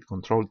I'll hit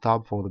Control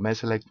Tab for the mesh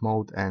select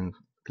mode and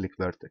click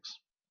vertex.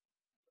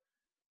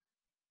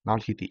 Now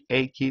I'll hit the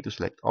A key to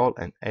select all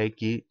and A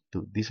key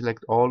to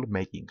deselect all,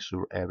 making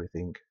sure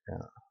everything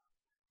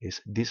is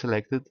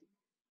deselected.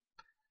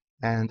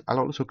 And I'll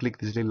also click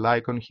this little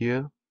icon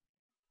here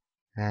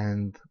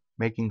and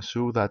making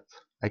sure that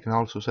I can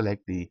also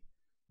select the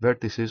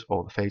vertices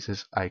or the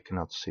faces I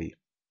cannot see.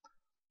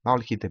 Now I'll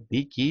hit the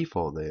B key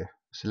for the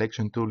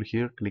selection tool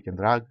here, click and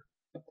drag,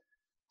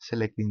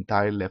 select the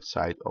entire left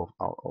side of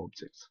our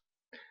object.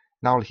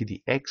 Now I'll hit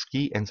the X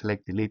key and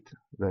select delete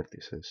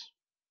vertices.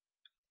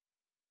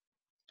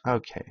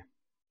 Okay.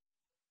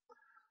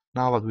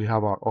 Now that we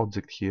have our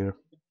object here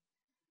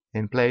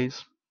in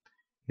place,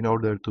 in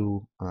order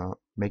to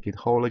make it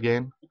whole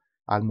again,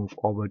 I'll move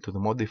over to the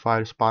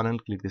modifiers panel,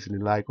 click this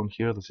little icon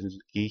here, this little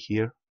key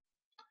here,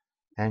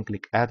 and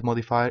click add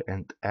modifier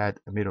and add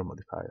a mirror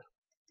modifier.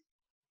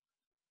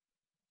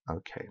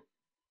 Okay.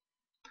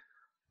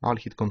 Now I'll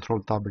hit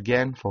Control Tab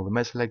again for the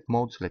mesh select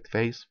mode, select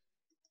face.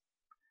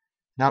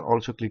 Now I'll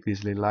also click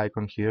this little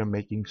icon here,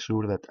 making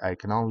sure that I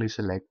can only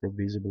select the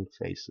visible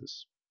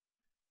faces.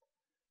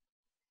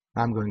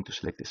 Now I'm going to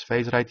select this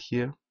face right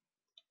here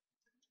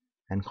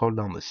and hold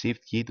down the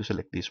Shift key to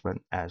select this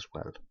one as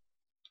well.